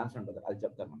వీడు ట్రాన్సెండ్ అవుతారు. అది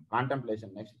చెప్తారు మనం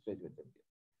కాంటెంప్లేషన్ నెక్స్ట్ స్టేజ్ వచ్చేసరికి.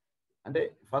 అంటే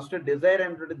ఫస్ట్ డిజైర్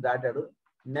అనేటువంటి దాటాడు,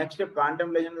 నెక్స్ట్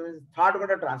కాంటెంప్లేషన్ థాట్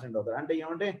కూడా ట్రాన్సెండ్ అవుతాడు. అంటే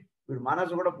ఏమంటే వీడు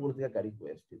మనసు కూడా పూర్తిగా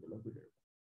కరిగిపోయే స్థితిలో వీడు.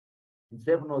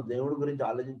 ఇంతసేపు నువ్వు దేవుడి గురించి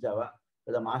ఆలోచించావా,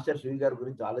 లేదా మాస్టర్ శ్రీ గారి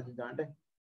గురించి ఆలోచించావా అంటే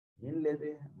ఏం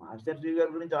లేదే. మాస్టర్ శ్రీ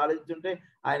గారి గురించి ఆలోచిస్తుంటే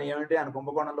ఆయన ఏమంటే ఆయన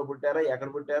కుంభకోణంలో పుట్టారా, ఎక్కడ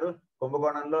పుట్టారు,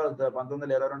 కుంభకోణంలో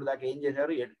 1922 దాకా ఏం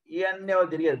చేశారు, ఇవన్నీ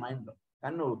తిరిగేది మైండ్లో.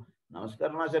 కానీ నువ్వు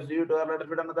నమస్కారం మాస్టర్ శ్రీ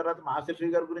అన్న తర్వాత మాస్టర్ శ్రీ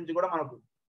గారి గురించి కూడా మనకు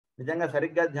నిజంగా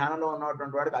సరిగ్గా ధ్యానంలో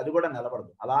ఉన్నటువంటి వాడికి అది కూడా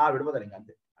నిలబడదు, అలా విడిపోతారు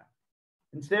ఇంకంతే.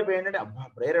 ఇంతసేపు ఏంటంటే అబ్బా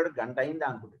ప్రేయర్ గంట అయిందా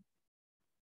అనుకుంటుంది,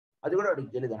 అది కూడా వాడికి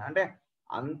తెలియదు. అంటే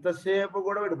అంతసేపు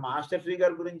కూడా వీడు మాస్టర్ శ్రీ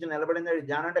గారి గురించి నిలబడింది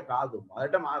ధ్యానం అంటే కాదు.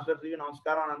 మొదట మాస్టర్ శ్రీ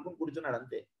నమస్కారం అని అనుకుని కూర్చున్నాడు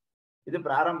అంతే. ఇది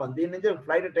ప్రారంభం, దీని నుంచి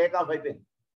ఫ్లైట్ టేక్ ఆఫ్ అయిపోయింది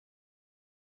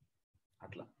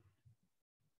అట్లా.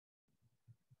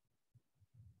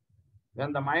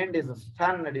 When the mind is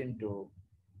stunned into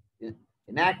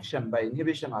inaction by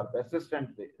inhibition or persistent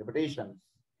repetitions,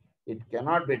 it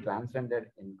cannot be transcended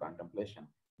in contemplation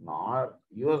nor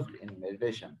used in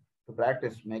meditation. To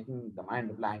practice making the mind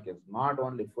blank is not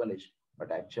only foolish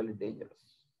but actually dangerous.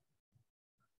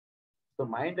 So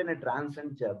mind ni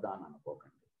transcend చేద్దాం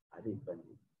అనుకోకండి, అది ఇబ్బంది.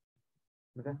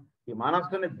 ఈ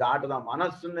మనస్సుని దాటుదాం,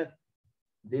 మనస్సుని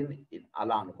దీన్ని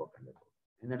అలా అనుకోకండి.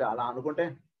 ఎందుకంటే అలా అనుకుంటే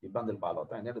ఇబ్బందులు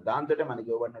పాలవుతాం. ఎందుకంటే దాంతో మనకి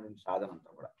ఇవ్వబడినటువంటి సాధన అంతా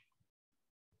కూడా.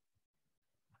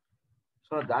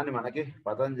 సో దాన్ని మనకి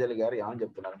పతంజలి గారు ఏమని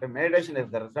చెప్తున్నారంటే meditation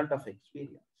is the result of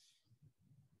experience.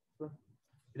 So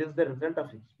it is the result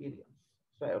of experience.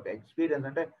 So ఒక ఎక్స్పీరియన్స్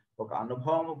అంటే ఒక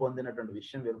అనుభవం పొందినటువంటి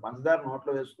విషయం వేరు. పంచదార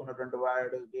నోట్లో వేసుకున్నటువంటి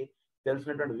వాడికి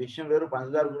తెలిసినటువంటి విషయం వేరు,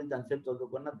 పంచదార గురించి అంతసేపు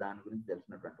చదువుకున్న దాని గురించి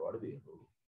తెలిసినటువంటి వాడు వేరు,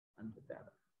 అంతే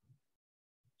తేడా.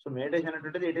 సో మెడిటేషన్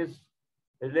అనేటువంటిది it is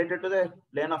related to the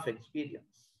plane of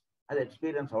experience. అది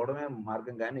ఎక్స్పీరియన్స్ అవడమే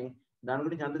మార్గం, కానీ దాని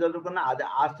గురించి ఎంత చదువుకున్నా అది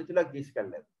ఆ స్థితిలోకి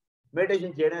తీసుకెళ్ళలేదు.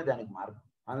 మెడిటేషన్ చేయడమే దానికి మార్గం.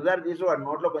 పంచదార తీసి వాడి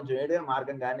నోట్లో కొంచెం వేయడమే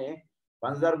మార్గం, కానీ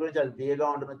పంచదార గురించి అది తీయగా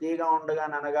ఉంటుంది, తీయగా ఉండగా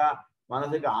అనగా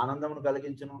మనసుకి ఆనందమును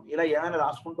కలిగించును, ఇలా ఏమైనా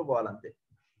రాసుకుంటూ పోవాలంతే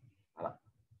అలా.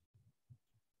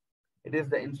 It is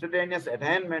the instantaneous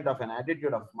attainment of an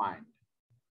attitude of mind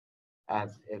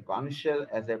as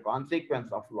a consequence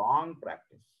of long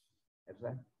practice. It's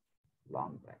a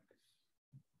long practice.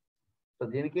 So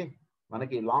దీనికి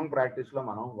మనకి లాంగ్ ప్రాక్టీస్ లో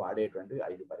మనం వాడేటువంటి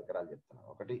 5 పరికరాలు చెప్తున్నాం.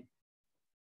 ఒకటి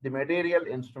the material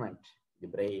instrument, the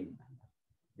brain.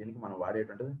 దీనికి మనం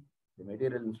వాడేటువంటిది ది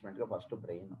మెటీరియల్ ఇన్స్ట్రుమెంట్ గా ఫస్ట్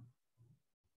బ్రెయిన్.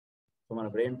 సో మన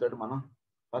బ్రెయిన్ తోటి మనం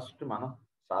ఫస్ట్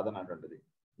సాధన అటువంటిది.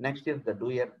 Next is the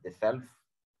doer, the self,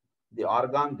 the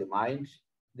organ, the mind,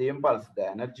 the impulse, the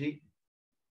energy,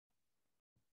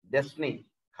 destiny,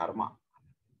 కర్మ.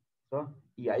 సో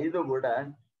ఈ 5 కూడా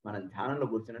మన ధ్యానంలో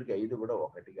కూర్చున్నట్టుగా 5 కూడా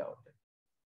ఒకటిగా అవుతాయి.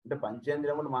 అంటే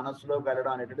పంచేంద్రియములు మనస్సులో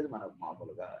వెళ్ళడం అనేటువంటిది మనకు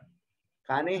మామూలుగా.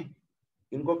 కానీ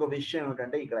ఇంకొక విషయం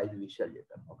ఏమిటంటే ఇక్కడ 5 విషయాలు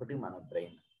చెప్పారు. ఒకటి మన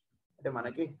బ్రెయిన్, అంటే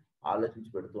మనకి ఆలోచించి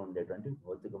పెడుతూ ఉండేటువంటి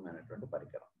భౌతికమైనటువంటి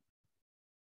పరికరం.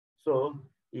 సో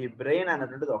ఈ బ్రెయిన్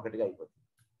అనేటువంటిది ఒకటిగా అయిపోతుంది.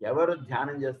 ఎవరు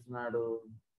ధ్యానం చేస్తున్నాడు?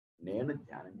 నేను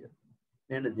ధ్యానం చేస్తున్నాను.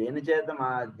 నేను దేని చేత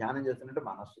ధ్యానం చేస్తున్నట్టు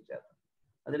మనస్సు చేత.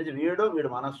 అది నుంచి వీడు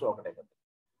మనస్సు ఒకటైపోతుంది.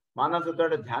 మనస్సుతో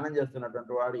ధ్యానం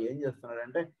చేస్తున్నటువంటి వాడు ఏం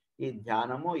చేస్తున్నాడంటే ఈ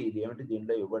ధ్యానము ఇది ఏమిటి,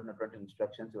 దీంట్లో ఇవ్వబడినటువంటి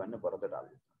ఇన్స్ట్రక్షన్స్ ఇవన్నీ బుర్రతో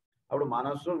ఆలోచిస్తాడు. అప్పుడు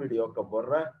మనస్సు వీడి యొక్క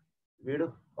బుర్ర వీడు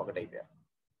ఒకటైపోయారు.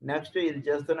 నెక్స్ట్ ఇది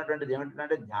చేస్తున్నటువంటిది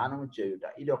ఏమిటంటే ధ్యానం చేయుట,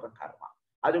 ఇది ఒక కర్మ,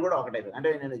 అది కూడా ఒకటైపోయింది.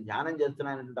 అంటే నేను ధ్యానం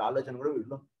చేస్తున్నానటువంటి ఆలోచన కూడా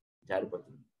వీడిలో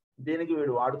జారిపోతుంది. దీనికి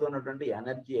వీడు వాడుతున్నటువంటి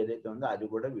ఎనర్జీ ఏదైతే ఉందో అది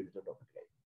కూడా వీడితో ఒకటిగా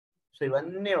అయిపోయింది. సో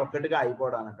ఇవన్నీ ఒక్కటిగా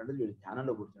అయిపోవడం అనేటువంటిది వీడి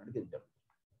ధ్యానంలో కూర్చున్నట్టు ఇది జరుగుతుంది.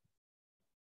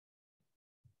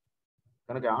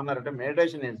 కనుక ఏమన్నారంటే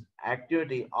meditation is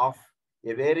activity of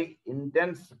a very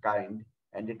intense kind,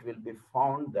 and it will be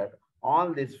found that all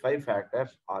these 5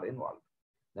 factors are involved.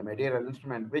 The material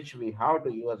instrument which we have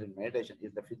to use in meditation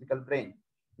is the physical brain.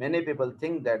 Many people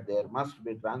think that there must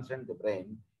be transcend the brain,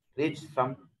 reach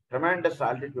some tremendous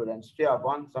altitude and stay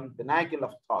upon some pinnacle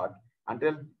of thought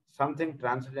until something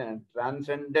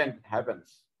transcendent happens,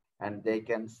 and they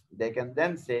can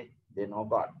then say they know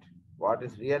God. What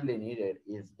is really needed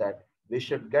is that we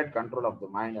should get control of the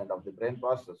mind and of the brain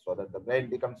process so that the brain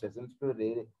becomes a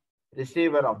sensitive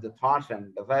receiver of the thoughts and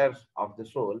desires of the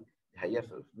soul, the higher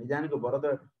self. నిజానికి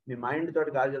బుర్రతో మీ mind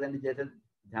తోటి కాదు కదండి చేసేది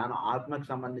ధ్యానం, ఆత్మకు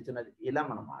సంబంధించినది. ఇలా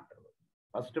మనం మాట్లాడదు.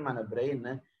 ఫస్ట్ మన బ్రెయిన్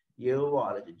ఏవో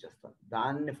ఆలోచించేస్తాం,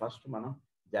 దాన్ని ఫస్ట్ మనం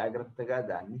జాగ్రత్తగా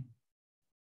దాన్ని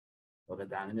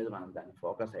దాని మీద మనం దాన్ని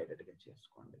ఫోకస్ అయ్యేటట్టుగా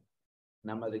చేసుకోండి.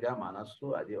 నెమ్మదిగా మనస్సు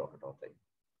అది ఒకటవుతాయి.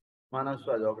 మనస్సు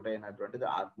అది ఒకటైనటువంటిది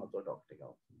ఆత్మతోటి ఒకటిగా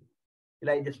అవుతుంది.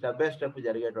 ఇలా ఇది స్టెప్ బై స్టెప్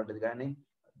జరిగేటువంటిది. కానీ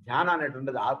ధ్యానం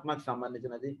అనేటువంటిది ఆత్మకు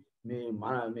సంబంధించినది.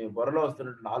 మీ బుర్రలో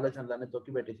వస్తున్నటువంటి ఆలోచనలన్నీ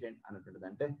తొక్కిపెట్టేసేయండి అనేటువంటిది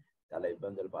అంటే చాలా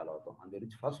ఇబ్బందులు పాలవుతాం.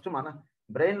 అందుగురించి ఫస్ట్ మన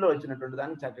బ్రెయిన్లో వచ్చినటువంటి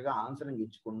దాన్ని చక్కగా ఆన్సరింగ్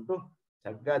ఇచ్చుకుంటూ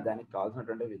చక్కగా దానికి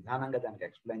కావాల్సినటువంటి విధానంగా దానికి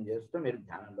ఎక్స్ప్లెయిన్ చేస్తూ మీరు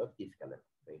ధ్యానంలోకి తీసుకెళ్ళాలి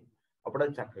బ్రెయిన్. అప్పుడు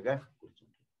అది చక్కగా కూర్చుంటుంది.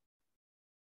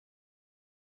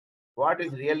 What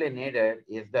is really needed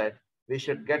is that we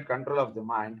should get control of the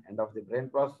mind and of the brain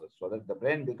process so that the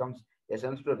brain becomes a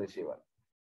sensitive receiver.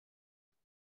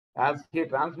 As he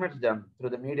transmits them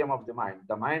through the medium of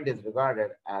the mind is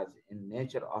regarded as in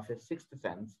nature of a sixth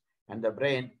sense and the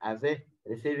brain as a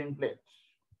receiving plate.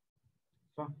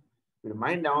 So, the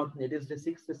mind out, it is the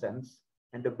sixth sense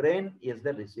and the brain is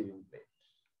the receiving plate.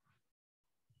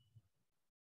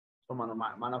 So,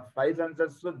 మన five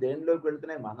senses దేనిలోకి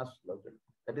వెళ్తున్నాయి? మనస్సులోకి వెళ్తున్నాయి.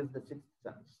 That is the sixth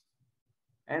sense.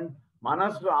 And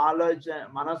మనస్సు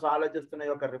ఆలోచిస్తున్న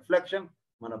యొక్క reflection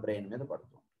మన brain మీద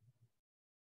పడుతుంది.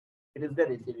 It is the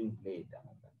receiving plate.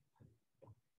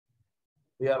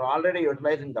 We are already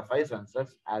utilizing the five senses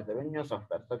as the venues of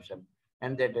perception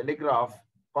and they telegraph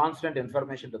constant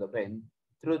information to the brain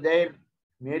through their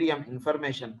medium.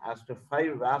 Information as to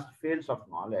five vast fields of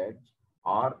knowledge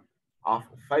or of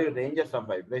five ranges of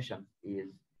vibration is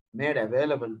made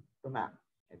available to man.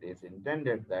 It is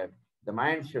intended that the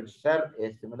mind should serve a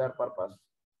similar purpose.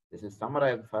 This is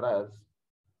summarized for us.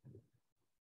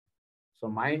 So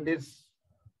mind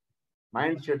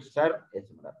should serve a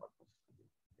similar purpose.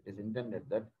 It is intended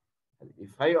that the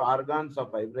five organs of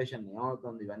vibration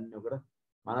ఏమవుతుంది, ఇవన్నీ కూడా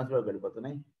మనసులోకి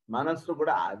వెళ్ళిపోతున్నాయి. మనస్సు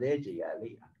కూడా అదే చేయాలి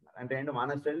అంటున్నారు. అంటే ఏంటి,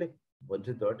 మనస్సు వెళ్ళి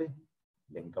బొజ్జుతోటి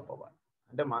లింకప్ అవ్వాలి.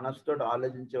 అంటే మనస్సుతోటి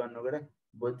ఆలోచించేవన్నీ కూడా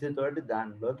బొజ్జుతోటి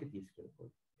దానిలోకి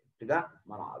తీసుకెళ్ళిపోతుగా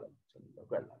మన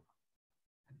ఆలోచనలోకి వెళ్ళాలి.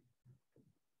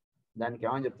 దానికి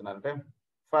ఏమని చెప్తున్నారంటే,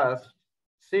 first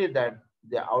see that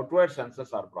the outward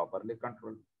senses are properly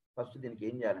control. First దీనికి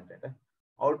ఏం చేయాలంటే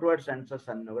అవుట్వర్డ్ సెన్సెస్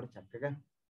అన్ని కూడా చక్కగా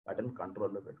వాటిని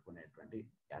కంట్రోల్లో పెట్టుకునేటువంటి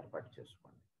ఏర్పాటు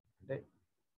చేసుకోండి. అంటే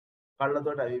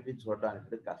కళ్ళతోటి అవి ఇవి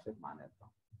చూడడానికి కాసేపు మానేస్తాం.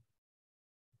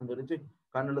 అందుగురించి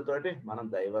కన్నులతోటి మనం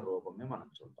దైవ రూపమే మనం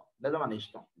చూద్దాం, లేదా మన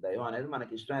ఇష్టం. దైవం అనేది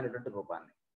మనకి ఇష్టమైనటువంటి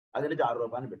రూపాన్ని, అది నుంచి ఆ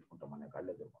రూపాన్ని పెట్టుకుంటాం మన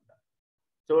కళ్ళు ఎదుర్కొంటాం.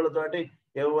 చెవులతోటి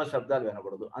ఏవో శబ్దాలు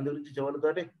వినకూడదు. అందుగురించి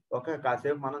చెవులతోటి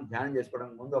కాసేపు మనం ధ్యానం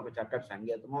చేసుకోవడానికి ముందు ఒక చక్కటి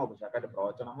సంగీతమో ఒక చక్కటి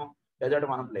ప్రవచనమో ఏదో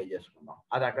మనం ప్లే చేసుకుందాం.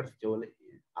 అది అక్కడ చెవులు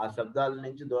ఆ శబ్దాల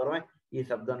నుంచి దూరమై ఈ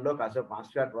శబ్దంలో కాసేపు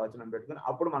మాస్టర్ గారి ప్రవచనం పెట్టుకుని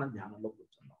అప్పుడు మనం ధ్యానంలో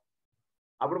కూర్చుందాం.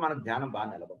 అప్పుడు మనకు ధ్యానం బాగా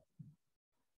నిలబడుతుంది.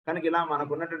 కనుక ఇలా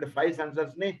మనకు ఉన్నటువంటి ఫైవ్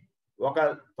సెన్సెస్ని ఒక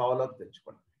తోవలోకి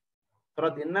తెచ్చుకోండి.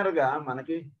 తర్వాత ఇన్నర్గా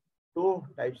మనకి 2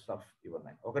 types ఆఫ్ ఇవి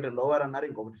ఉన్నాయి. ఒకటి లోవర్ అన్నారు,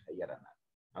 ఇంకొకటి హయ్యర్ అన్నారు.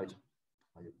 అవి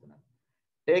చెప్తున్నారు.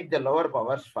 Take the lower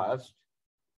powers first.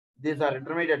 These are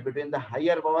intermediate between the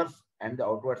higher powers and the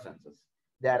outward senses.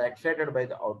 They are excited by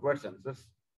the outward senses.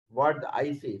 What the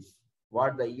eye sees,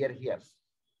 what the ear hears.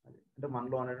 అంటే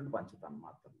మనలో ఉన్నటువంటి పంచతన్మ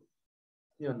మాత్రలు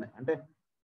ఇవి ఉన్నాయి. అంటే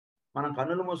మనం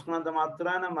కన్నులు మూసుకున్నంత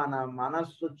మాత్రాన మన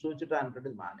మనస్సు చూచుట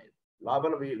అనేటువంటిది మానేది.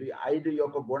 లోపల 5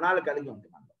 యొక్క గుణాలు కలిగి ఉంది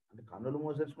మనలో. అంటే కన్నులు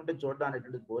మూసేసుకుంటే చూడడం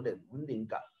అనేటువంటిది పోలేదు, ఉంది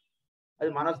ఇంకా.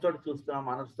 అది మనసుతోటి చూస్తున్నాం,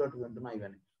 మనసుతోటి వింటున్నాం.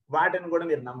 ఇవన్నీ వాటిని కూడా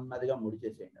మీరు నెమ్మదిగా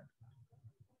ముడిచేసేయండి.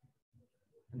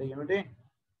 అంటే ఏమిటి,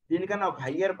 దీనికన్నా ఒక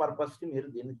హయ్యర్ పర్పస్కి మీరు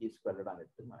దీన్ని తీసుకువెళ్ళడం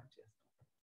అనేది మనం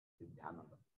చేస్తాం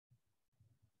ధ్యానంలో.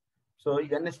 సో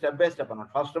ఇవన్నీ స్టెప్ బై స్టెప్ అన్నమాట.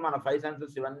 ఫస్ట్ మన 5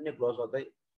 సెన్సెస్ ఇవన్నీ క్లోజ్ అవుతాయి.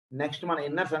 నెక్స్ట్ మన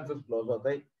ఇన్నర్ సెన్సెస్ క్లోజ్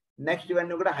అవుతాయి. నెక్స్ట్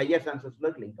ఇవన్నీ కూడా హయ్యర్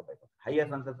సెన్సెస్లోకి లింకప్ అయిపోతాయి. హయ్యర్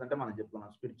సెన్సెస్ అంటే మనం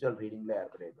చెప్పుకున్నాం స్పిరిచువల్ రీడింగ్లో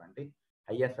ఏర్పడేటువంటి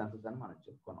హయ్యర్ సెన్సెస్ అని మనం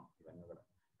చెప్పుకున్నాం. ఇవన్నీ కూడా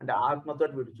అంటే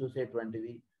ఆత్మతోటి వీడు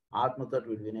చూసేటువంటివి, ఆత్మతోటి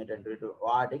వీడు వినేటువంటివి,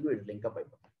 వాటికి వీడు లింకప్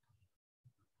అయిపోతాయి.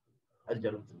 అది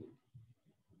జరుగుతుంది.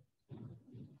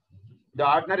 The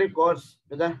ordinary course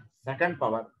to the second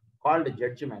power called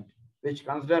judgment, which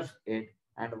considers it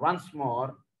and once more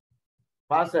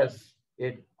passes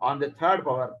it on the third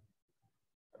power,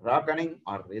 reckoning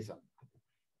or reason.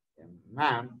 A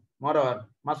man, moreover,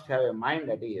 must have a mind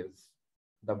at ease.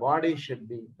 The body should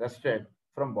be rested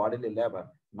from bodily labor,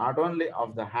 not only of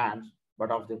the hands,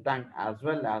 but of the tongue as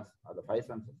well as of the 5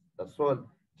 senses. The soul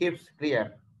keeps clear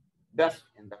best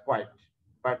in the quiet,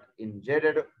 but in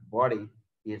jaded body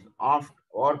is oft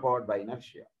overpowered by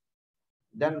inertia.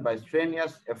 Then by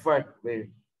strenuous effort we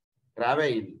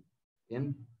travel in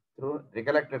through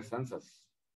recollected senses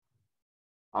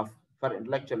for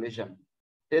intellectual vision,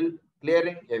 till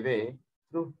clearing away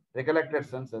through recollected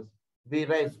senses, we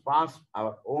rise past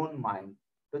our own mind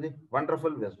to the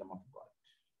wonderful wisdom of God.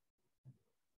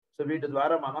 So వీటి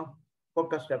ద్వారా మనం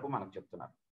ఒక్క step మనకు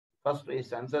చెప్తున్నారు. First ఈ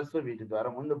senses వీటి ద్వారా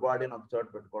ముందు బాడీని ఒక చోట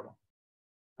పెట్టుకోవడం,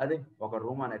 అది ఒక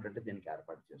రూమ్ అనేటువంటి దీనికి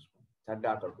ఏర్పాటు చేసుకోండి. చక్కగా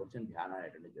అక్కడ కూర్చొని ధ్యానం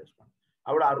అనేటువంటి చేసుకోండి.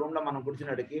 అప్పుడు ఆ రూమ్లో మనం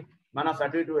కూర్చున్నట్టుకి మన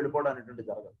సర్టిఫికేట్ వెళ్ళిపోవడం అనేటువంటి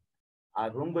జరగదు. ఆ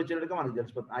రూమ్కి వచ్చినట్టుగా మనకు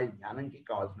తెలిసిపోతుంది ఆ ధ్యానంకి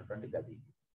కావాల్సినటువంటి గది.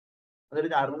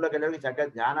 అందుకే ఆ రూమ్లోకి వెళ్ళడానికి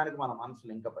చక్కగా ధ్యానానికి మన మనసు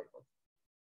లింకప్ అయిపోతుంది.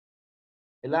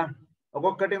 ఇలా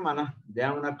ఒక్కొక్కటి మన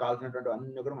ధ్యానానికి కావాల్సినటువంటి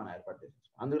అన్ని కూడా మనం ఏర్పాటు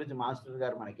చేస్తాం. అందుగురించి మాస్టర్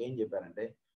గారు మనకి ఏం చెప్పారంటే,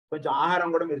 కొంచెం ఆహారం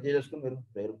కూడా మీరు చేసుకుని మీరు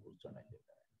ప్రేయర్ కూర్చోండి అని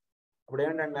చెప్పారు. అప్పుడు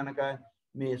ఏంటంటే కనుక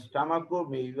మీ స్టమక్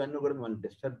మీ ఇవన్నీ కూడా మిమ్మల్ని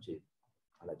డిస్టర్బ్ చేయదు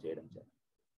అలా చేయడం చేత.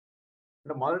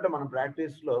 అంటే మొదట మనం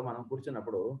ప్రాక్టీస్లో మనం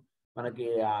కూర్చున్నప్పుడు మనకి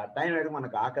ఆ టైం అయితే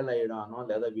మనకు ఆకలి అయ్యడం అనో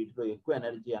లేదా వీటిలో ఎక్కువ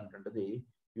ఎనర్జీ అంటుంటుంది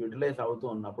యూటిలైజ్ అవుతూ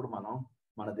ఉన్నప్పుడు మనం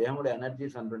మన దేహంలో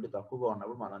ఎనర్జీస్ అనేటువంటి తక్కువగా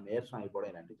ఉన్నప్పుడు మనం నీరసం అయిపోవడం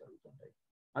ఇలాంటివి జరుగుతుంటాయి.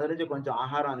 అది నుంచి కొంచెం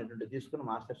ఆహారం అనేటువంటి తీసుకుని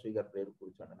మాస్టర్ శ్రీ గారు ప్రేయర్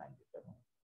కూర్చోండి అని చెప్పారు.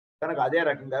 కనుక అదే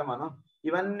రకంగా మనం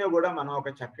ఇవన్నీ కూడా మనం ఒక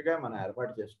చక్కగా మనం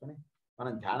ఏర్పాటు చేసుకుని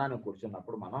మనం ధ్యానాన్ని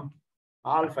కూర్చున్నప్పుడు మనం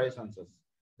all 5 senses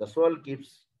the soul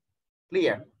keeps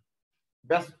clear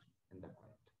best in the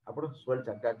quiet. అప్పుడు సోల్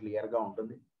చక్కగా క్లియర్గా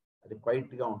ఉంటుంది, అది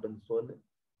క్వైట్గా ఉంటుంది సోల్.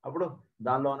 అప్పుడు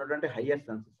దానిలో ఉన్నటువంటి హయ్యర్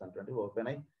సెన్సెస్ అంటే ఓపెన్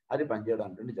అయ్యి అది పనిచేయడం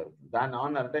అంటే జరుగుతుంది. దాన్ని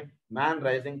ఏమన్నారంటే man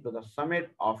rising to the summit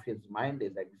of his mind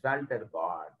is exalted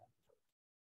God.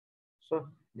 So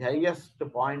the highest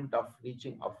point of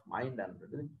reaching of mind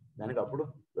అనేది దానికి అప్పుడు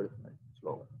వెళుతుంది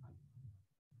స్లోగా.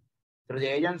 Through the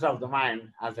agents of the mind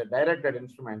as a directed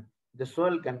instrument, the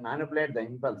soul can manipulate the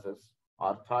impulses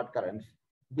or thought currents.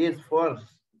 These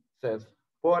forces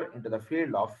pour into the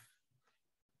field of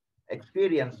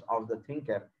experience of the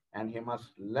thinker, and he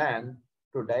must learn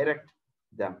to direct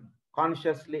them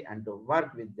consciously and to work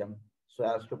with them so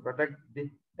as to protect the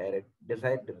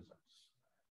desired results.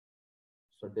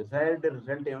 So desired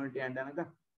result ఏమిటి అంటే కనుక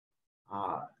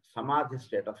సమాధి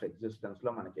state of ఎగ్జిస్టెన్స్లో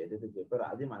మనకి ఏదైతే చెప్పారో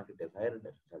అది మనకి desired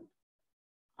result.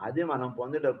 అది మనం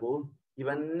పొందేటప్పుడు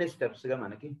ఇవన్నీ స్టెప్స్గా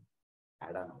మనకి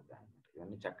యాడ్ ఆన్ అవుతాయి అనమాట.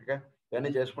 ఇవన్నీ చక్కగా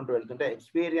ఇవన్నీ చేసుకుంటూ వెళ్తుంటే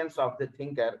experience of the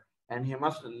thinker and he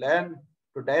must learn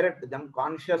to direct them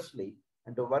consciously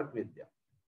and to work with them.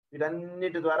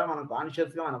 వీటన్నిటి ద్వారా మనం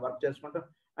కాన్షియస్గా మనం వర్క్ చేసుకుంటాం.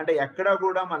 అంటే ఎక్కడా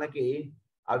కూడా మనకి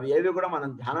అవి ఏవి కూడా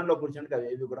మనం ధ్యానంలో కూర్చుంటే అవి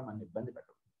ఏవి కూడా మనం ఇబ్బంది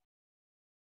పెట్టవు.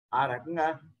 ఆ రకంగా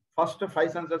ఫస్ట్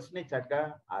 5 సెన్సెస్ని చక్కగా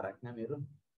ఆ రకంగా మీరు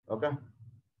ఒక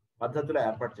పద్ధతిలో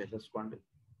ఏర్పాటు చేసేసుకోండి.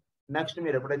 నెక్స్ట్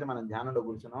మీరు ఎప్పుడైతే మనం ధ్యానంలో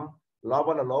కూర్చున్నాం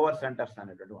లోపల లోవర్ సెంటర్స్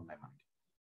అనేటువంటి ఉన్నాయి మనకి.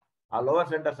 ఆ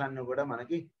లోవర్ సెంటర్స్ అన్ని కూడా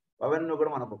మనకి అవన్నీ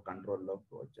కూడా మనకు కంట్రోల్లో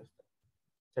వచ్చేస్తాయి.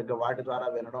 చక్కగా వాటి ద్వారా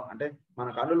వినడం అంటే మన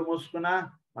కళ్ళు మూసుకున్నా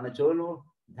మన చెవులు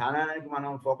ధ్యానానికి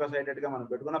మనం ఫోకస్ అయ్యేటట్టుగా మనం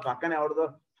పెట్టుకున్న పక్కన ఎవరిదో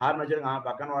హార్న్ వచ్చాడు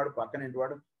పక్కన వాడు పక్కన ఇంటి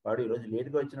వాడు ఈరోజు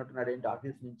లేట్గా వచ్చినట్టున్నాడు ఏంటి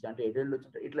ఆఫీస్ నుంచి అంటే ఏడేళ్ళు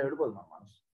వచ్చినట్టు ఇట్లా వెళ్ళిపోదు మన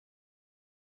మనసు.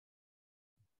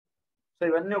 సో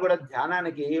ఇవన్నీ కూడా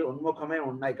ధ్యానానికి ఉన్ముఖమే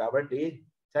ఉన్నాయి కాబట్టి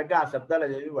చక్కగా ఆ శబ్దాలు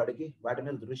అనేవి వాటి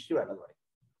మీద దృష్టి వెళ్ళదు. వాడికి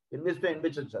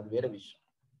వినిపించవచ్చు, అది వేరే విషయం.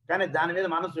 కానీ దాని మీద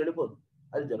మనసు వెళ్ళిపోదు,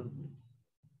 అది జరుగుతుంది.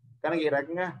 కనుక ఈ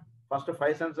రకంగా ఫస్ట్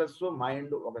 5 సెన్సెస్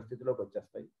మైండ్ ఒక స్థితిలోకి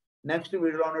వచ్చేస్తాయి. నెక్స్ట్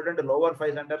వీటిలో ఉన్నటువంటి లోవర్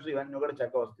 5 సెంటర్స్ ఇవన్నీ కూడా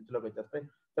చక్కగా ఒక స్థితిలోకి వచ్చేస్తాయి.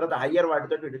 తర్వాత హయ్యర్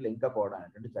వాటితో వీటి లింక్ అవ్వడం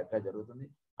అనేటువంటి చక్కగా జరుగుతుంది.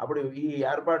 అప్పుడు ఈ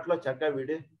ఏర్పాటులో చక్కగా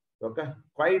వీడి ఒక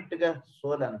క్వైట్గా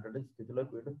సోల్ అనేటువంటి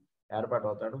స్థితిలోకి వీడు ఏర్పాటు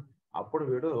అవుతాడు. అప్పుడు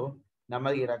వీడు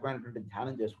నెమ్మది ఈ రకమైనటువంటి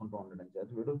ధ్యానం చేసుకుంటూ ఉండడం చేత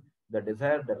వీడు ద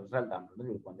డిజైర్డ్ రిజల్ట్ అనేది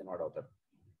వీడు పొందినవాడు అవుతాడు.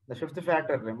 The 5th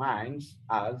factor reminds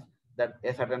us that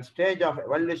a certain stage of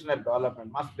evolutionary development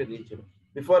must be reached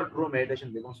before true meditation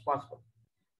becomes possible.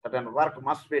 Certain work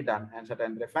must be done and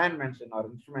certain refinements in our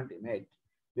instrument made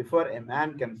before a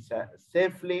man can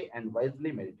safely and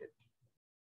wisely meditate.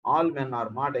 All men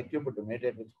are not equipped to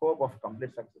meditate with hope of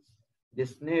complete success.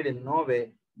 This need in no way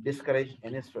discourage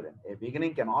any student. A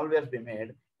beginning can always be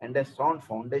made and a sound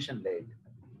foundation laid.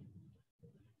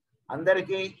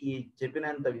 అందరికీ ఈ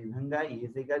చెప్పినంత విధంగా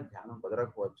ఈజీగా ధ్యానం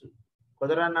కుదరకపోవచ్చు.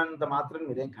 కుదరనంత మాత్రం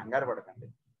మీరేం కంగారు పడకండి.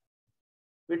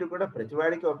 వీటి కూడా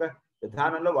ప్రతివాడికి ఒక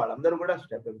విధానంలో వాళ్ళందరూ కూడా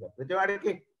స్టెప్ అవుతారు.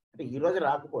 ప్రతివాడికి అంటే ఈ రోజు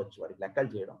రాకపోవచ్చు వాడికి లెక్కలు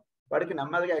చేయడం. వాడికి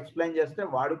నెమ్మదిగా ఎక్స్ప్లెయిన్ చేస్తే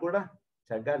వాడు కూడా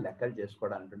చక్కగా లెక్కలు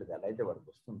చేసుకోవడం అనేటువంటిది ఎలా అయితే వాడికి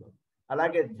వస్తుందో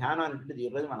అలాగే ధ్యానం అనేటువంటిది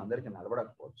ఈ రోజు మనందరికీ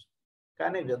నిలబడకపోవచ్చు.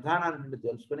 కానీ విధానం అనేటువంటిది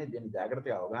తెలుసుకుని దీన్ని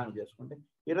జాగ్రత్తగా అవగాహన చేసుకుంటే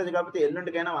ఈ రోజు కాకపోతే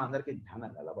ఎల్లుండికైనా మనందరికీ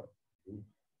ధ్యానం నిలబడుతుంది.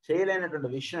 చేయలేనటువంటి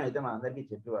విషయం అయితే మనందరికీ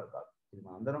చెప్పేవారు కాదు. ఇది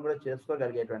మనందరం కూడా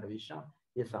చేసుకోగలిగేటువంటి విషయం.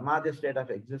 ఈ సమాధి స్టేట్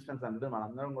ఆఫ్ ఎగ్జిస్టెన్స్ అనేది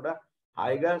మనందరం కూడా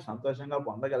హాయిగా సంతోషంగా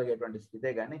పొందగలిగేటువంటి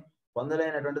స్థితే కానీ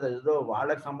పొందలేనటువంటిది ఏదో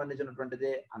వాళ్ళకి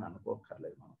సంబంధించినటువంటిదే అని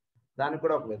అనుకోకర్లేదు. మనం దానికి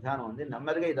కూడా ఒక విధానం ఉంది.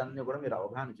 నెమ్మదిగా ఇదన్నీ కూడా మీరు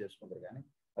అవగాహన చేసుకుంటారు కానీ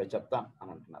అవి చెప్తాను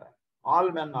అని అంటున్నారు.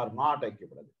 All men are not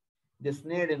equipped. This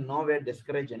need in no way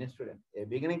discourage any student. A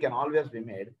beginning can always be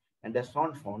made and a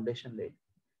sound foundation laid.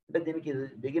 అంటే దీనికి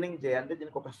బిగినింగ్ చేయాలంటే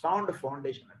దీనికి ఒక సౌండ్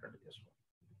ఫౌండేషన్ అటువంటి చేసుకోవాలి.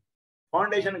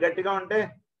 ఫౌండేషన్ గట్టిగా ఉంటే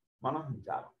మనం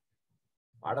చాలా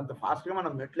వాడంత ఫాస్ట్గా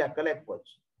మనం మెట్లు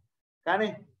ఎక్కలేకపోవచ్చు, కానీ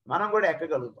మనం కూడా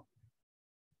ఎక్కగలుగుతాం.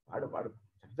 వాడు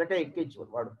చక్కగా ఎక్కించు.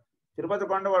 వాడు తిరుపతి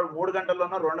కొండ వాడు 3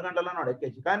 గంటల్లోనో 2 గంటల్లోనో వాడు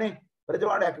ఎక్కించు, కానీ ప్రతి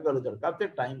వాడు ఎక్కగలుగుతాడు. కాకపోతే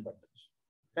టైం పట్టచ్చు.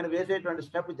 కానీ వేసేటువంటి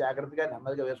స్టెప్ జాగ్రత్తగా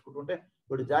నెమ్మదిగా వేసుకుంటుంటే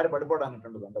వీడు జారి పడిపోవడం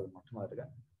అనేటువంటిది ఉండదు. మొట్టమొదటిగా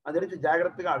అందురించి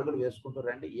జాగ్రత్తగా అడుగులు వేసుకుంటూ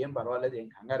రండి, ఏం పర్వాలేదు, ఏం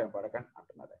కంగారు ఏం పడకండి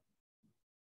అంటున్నారు.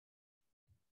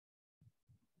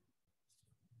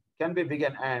 can be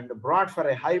begun and brought for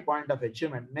a high point of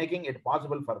achievement, making it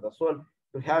possible for the soul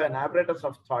to have an apparatus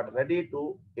of thought ready to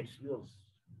its use.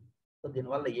 So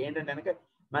దీనివల్ల ఏంటంటే కనుక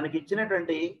మనకి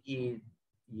ఇచ్చినటువంటి ఈ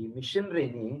ఈ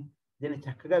మిషనరీని దీన్ని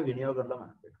చక్కగా వినియోగంలో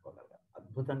మనం పెట్టుకోగలగాలి.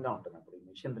 అద్భుతంగా ఉంటుంది అప్పుడు ఈ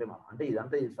మిషనరీ మనం అంటే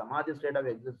ఇదంతా ఈ సమాధి స్టేట్ ఆఫ్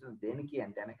ఎగ్జిస్టెన్స్ దేనికి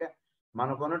అంటే కనుక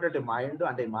మనకున్నటువంటి మైండ్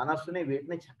అంటే మనస్సుని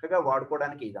వీటిని చక్కగా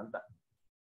వాడుకోవడానికి ఇదంతా,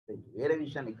 వేరే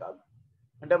విషయానికి కాదు.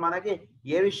 అంటే మనకి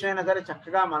ఏ విషయం అయినా సరే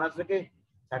చక్కగా మనస్సుకి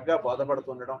చక్కగా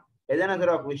బోధపడుతుండడం, ఏదైనా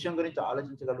సరే ఒక విషయం గురించి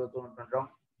ఆలోచించగలుగుతూ ఉండటం,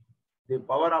 ది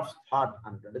పవర్ ఆఫ్ థాట్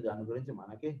అంటే దాని గురించి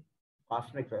మనకి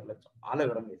కాస్మిక్ ఫైర్లో చాలా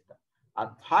వివరంగా ఇస్తారు. ఆ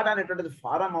థాట్ అనేటువంటిది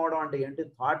ఫారం అవడం అంటే ఏంటి,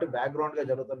 థాట్ బ్యాక్గ్రౌండ్ గా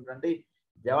జరుగుతున్నటువంటి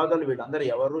దేవతలు వీళ్ళందరూ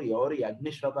ఎవరు ఈ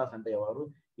అగ్నిశ్రోతాస్ అంటే ఎవరు,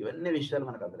 ఇవన్నీ విషయాలు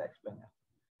మనకు అందులో ఎక్స్ప్లెయిన్ చేస్తారు.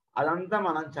 అదంతా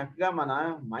మనం చక్కగా మన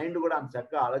మైండ్ కూడా అంత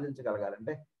చక్కగా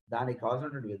ఆలోచించగలగాలంటే దానికి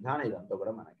కావాల్సినటువంటి విధానం ఇదంతా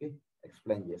కూడా మనకి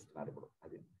ఎక్స్ప్లెయిన్ చేస్తున్నారు ఇప్పుడు.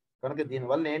 అది కనుక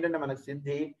దీనివల్ల ఏంటంటే మనకి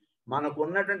సిద్ధి మనకు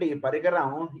ఉన్నటువంటి ఈ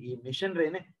పరికరం ఈ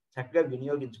మిషనరీని చక్కగా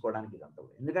వినియోగించుకోవడానికి ఇదంతా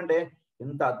కూడా. ఎందుకంటే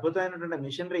ఇంత అద్భుతమైనటువంటి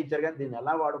మిషనరీ ఇచ్చారు కానీ దీన్ని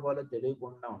ఎలా వాడుకోవాలో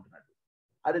తెలియకుండా ఉంటున్నట్టు,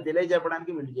 అది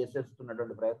తెలియజెప్పడానికి వీళ్ళు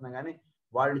చేసేస్తున్నటువంటి ప్రయత్నం. కానీ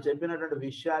వాళ్ళు చెప్పినటువంటి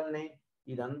విషయాల్ని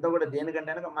ఇదంతా కూడా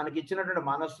దేనికంటే కనుక మనకి ఇచ్చినటువంటి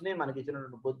మనస్సుని, మనకి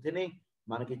ఇచ్చినటువంటి బుద్ధిని,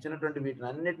 మనకి ఇచ్చినటువంటి వీటిని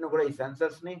అన్నిటిని కూడా ఈ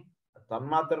సెన్సర్స్ ని,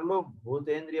 తన్మాత్రలు,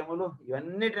 భూతేంద్రియములు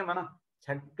ఇవన్నిటిని మనం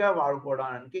చక్కగా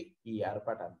వాడుకోవడానికి ఈ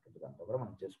ఏర్పాటు అంతా కూడా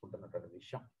మనం చేసుకుంటున్నటువంటి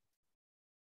విషయం.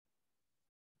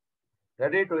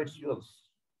 Ready to it's use,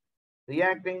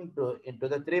 reacting to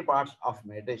the three parts of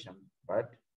meditation, but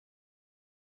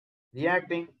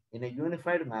reacting in a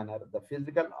unified manner, the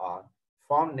physical or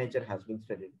form nature has been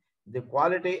studied. The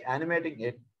quality animating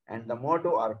it and the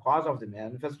motive or cause of the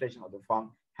manifestation of the form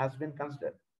has been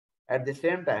considered. At the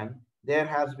same time, there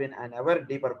has been an ever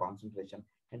deeper concentration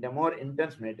and a more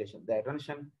intense meditation. The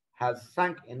attention has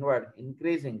sunk inward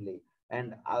increasingly, and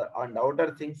outer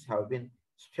things have been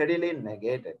steadily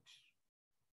negated.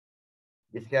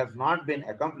 This has not been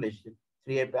accomplished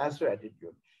through a passive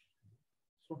attitude.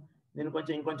 So నేను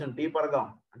ఇంకొంచెం డీపర్గా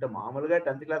అంటే మామూలుగా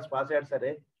 10th class pass అయ్యాడు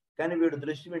సరే, కానీ వీడి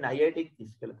దృష్టి వీడిని ఐఐటికి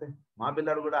తీసుకెళ్తే మా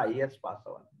పిల్లడు కూడా ఐఏఎస్ పాస్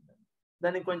అవ్వాలి,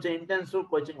 దానికి కొంచెం ఇంటెన్సివ్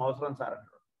కోచింగ్ అవసరం సార్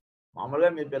అంటారు.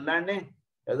 మామూలుగా మీ పిల్లాడిని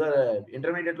ఏదో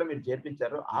ఇంటర్మీడియట్లో మీరు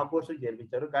చేర్పించారు, ఆ కోర్సుకి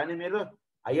చేర్పించారు, కానీ మీరు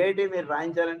ఐఐటి మీరు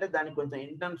రాయించాలంటే దానికి కొంచెం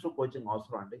ఇంటెన్సివ్ కోచింగ్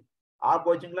అవసరం అండి. ఆ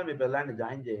కోచింగ్లో మీ పిల్లాడిని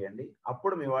జాయిన్ చేయండి,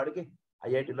 అప్పుడు మీ వాడికి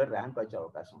ఐఐటిలో ర్యాంక్ వచ్చే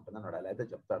అవకాశం ఉంటుందని వాడు అలా అయితే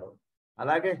చెప్తాడు.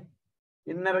 అలాగే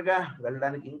ఇన్నర్గా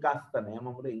వెళ్ళడానికి ఇంకాస్త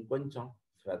నియమములు, ఇంకొంచెం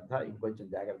శ్రద్ధ, ఇంకొంచెం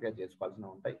జాగ్రత్తగా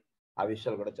చేసుకోవాల్సినవి ఉంటాయి. ఆ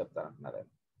విషయాలు కూడా చెప్తారంటున్నారు.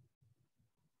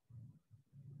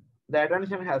 The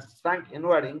attention has sunk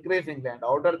inward increasingly and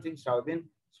outer things have been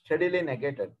steadily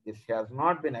negated. This has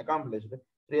not been accomplished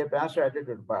through a passive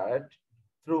attitude, but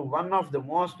through one of the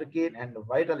most keen and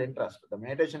vital interest. The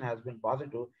meditation has been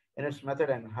positive in its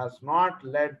method and has not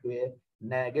led to a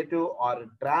negative or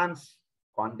trance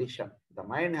condition. The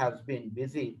mind has been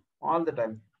busy all the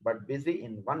time, but busy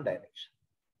in one direction.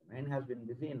 The mind has been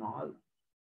busy in all,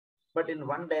 but in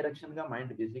one direction ga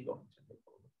mind busy గా ఉంటుంది.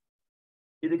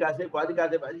 ఇది కాసేపు అది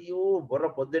కాసేపు, అయ్యో బుర్ర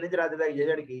పొద్దు నుంచి రాత్రి దాకా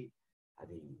చేసేడికి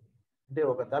అది అంటే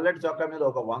ఒక తెల్లటి చొక్కా మీద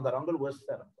ఒక 100 రంగులు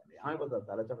పోస్తారు అనుకోండి, ఏమైపోతుంది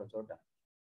తెల్ల చొక్కా చూడ.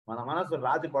 మన మనసు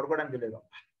రాత్రి పడుకోవడానికి లేదు,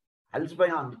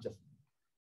 అలసిపోయాం అనిపించేస్తుంది.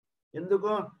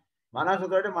 ఎందుకు?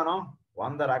 మనసుతోటి మనం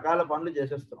 100 రకాల పనులు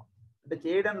చేసేస్తున్నాం. అంటే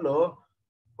చేయడంలో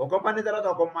ఒక పని తర్వాత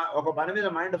ఒక పని మీద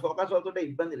మైండ్ ఫోకస్ అవుతుంటే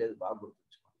ఇబ్బంది లేదు, బాగా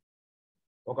గుర్తుంచుకోండి.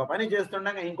 ఒక పని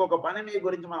చేస్తుండగా ఇంకొక పని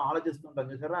గురించి మనం ఆలోచిస్తుంటాం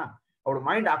చూసారా, అప్పుడు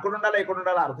మైండ్ అక్కడ ఉండాలా ఇక్కడ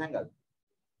ఉండాలా అర్థం కాదు.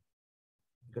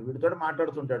 ఇక్కడ వీటితో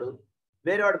మాట్లాడుతుంటాడు,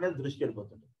 వేరే వాడి మీద దృష్టి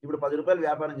వెళ్ళిపోతుంది. ఇప్పుడు 10 రూపాయలు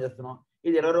వ్యాపారం చేస్తున్నాం,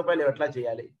 ఇది 20 రూపాయలు ఎట్లా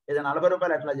చేయాలి, ఇది 40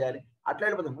 రూపాయలు ఎట్లా చేయాలి, అట్లా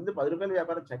వెళ్ళిపోతుంది. ముందు 10 రూపాయల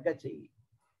వ్యాపారం చక్కగా చెయ్యి,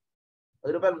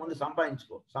 10 రూపాయలు ముందు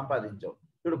సంపాదించవు,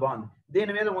 ఇప్పుడు బాగుంది.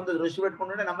 దీని మీద ముందు దృష్టి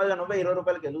పెట్టుకుంటుంటే నెమ్మదిగా నువ్వే 20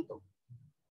 రూపాయలకి ఎదుగుతావు.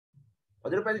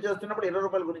 10 రూపాయలు చేస్తున్నప్పుడు 20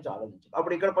 రూపాయల గురించి ఆలోచించు,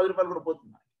 అప్పుడు ఇక్కడ 10 రూపాయలు కూడా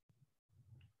పోతుంది.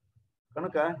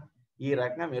 కనుక ఈ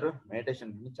రకంగా మీరు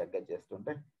మెడిటేషన్ చక్కగా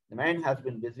చేస్తుంటే the mind has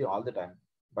been busy all the time,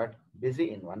 but busy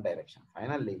in one direction.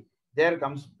 Finally, there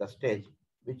comes the stage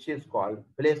which is called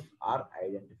bliss or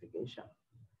identification.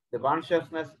 The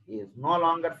consciousness is no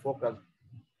longer focused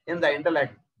in the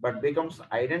intellect, but becomes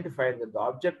identified with the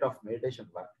object of meditation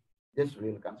work. This we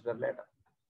will consider later.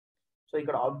 So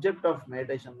ఇక్కడ object of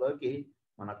meditation లోకి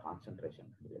మన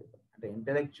concentration అంటే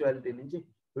intellectuality నుంచి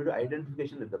వీడు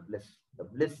identification with the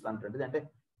bliss అంటే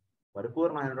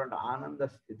పరిపూర్ణమైనటువంటి ఆనంద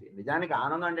స్థితి. నిజానికి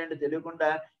ఆనందం అంటే తెలియకుండా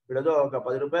వీడు ఏదో ఒక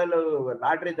 10 రూపాయలు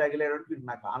లాటరీ తగిలేటువంటి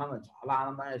నాకు ఆనందం చాలా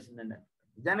ఆనందం వేసిందండి.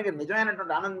 నిజానికి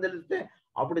నిజమైనటువంటి ఆనందం తెలిస్తే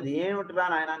అప్పుడు ఇది ఏమిటిరా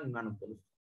నాయన అని మనకు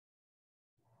తెలుస్తుంది.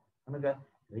 కనుక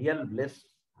రియల్ బ్లెస్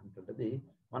అంటుంటది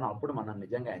మనం అప్పుడు మనం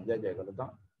నిజంగా ఎంజాయ్ చేయగలుగుతాం.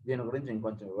 దీని గురించి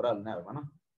ఇంకొంచెం వివరాలు ఉన్నాయి, మనం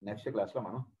నెక్స్ట్ క్లాస్లో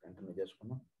మనం కంటిన్యూ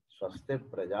చేసుకుందాం. स्वस्ति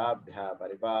प्रजाभ्यः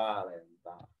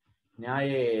परिपालयन्तः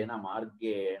न्यायेन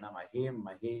मार्गेण महीं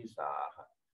महीसाः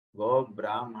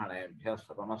गोब्राह्मणेभ्यः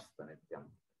सुखमस्तु नित्यं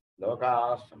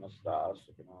लोकाः समस्ताः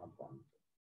सुखिनो भवन्तु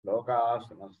लोकाः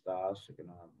समस्ताः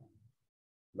सुखिनो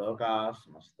भवन्तु लोकाः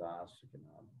समस्ताः सुखिनो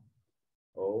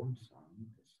भवन्तु। ओम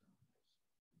शांति।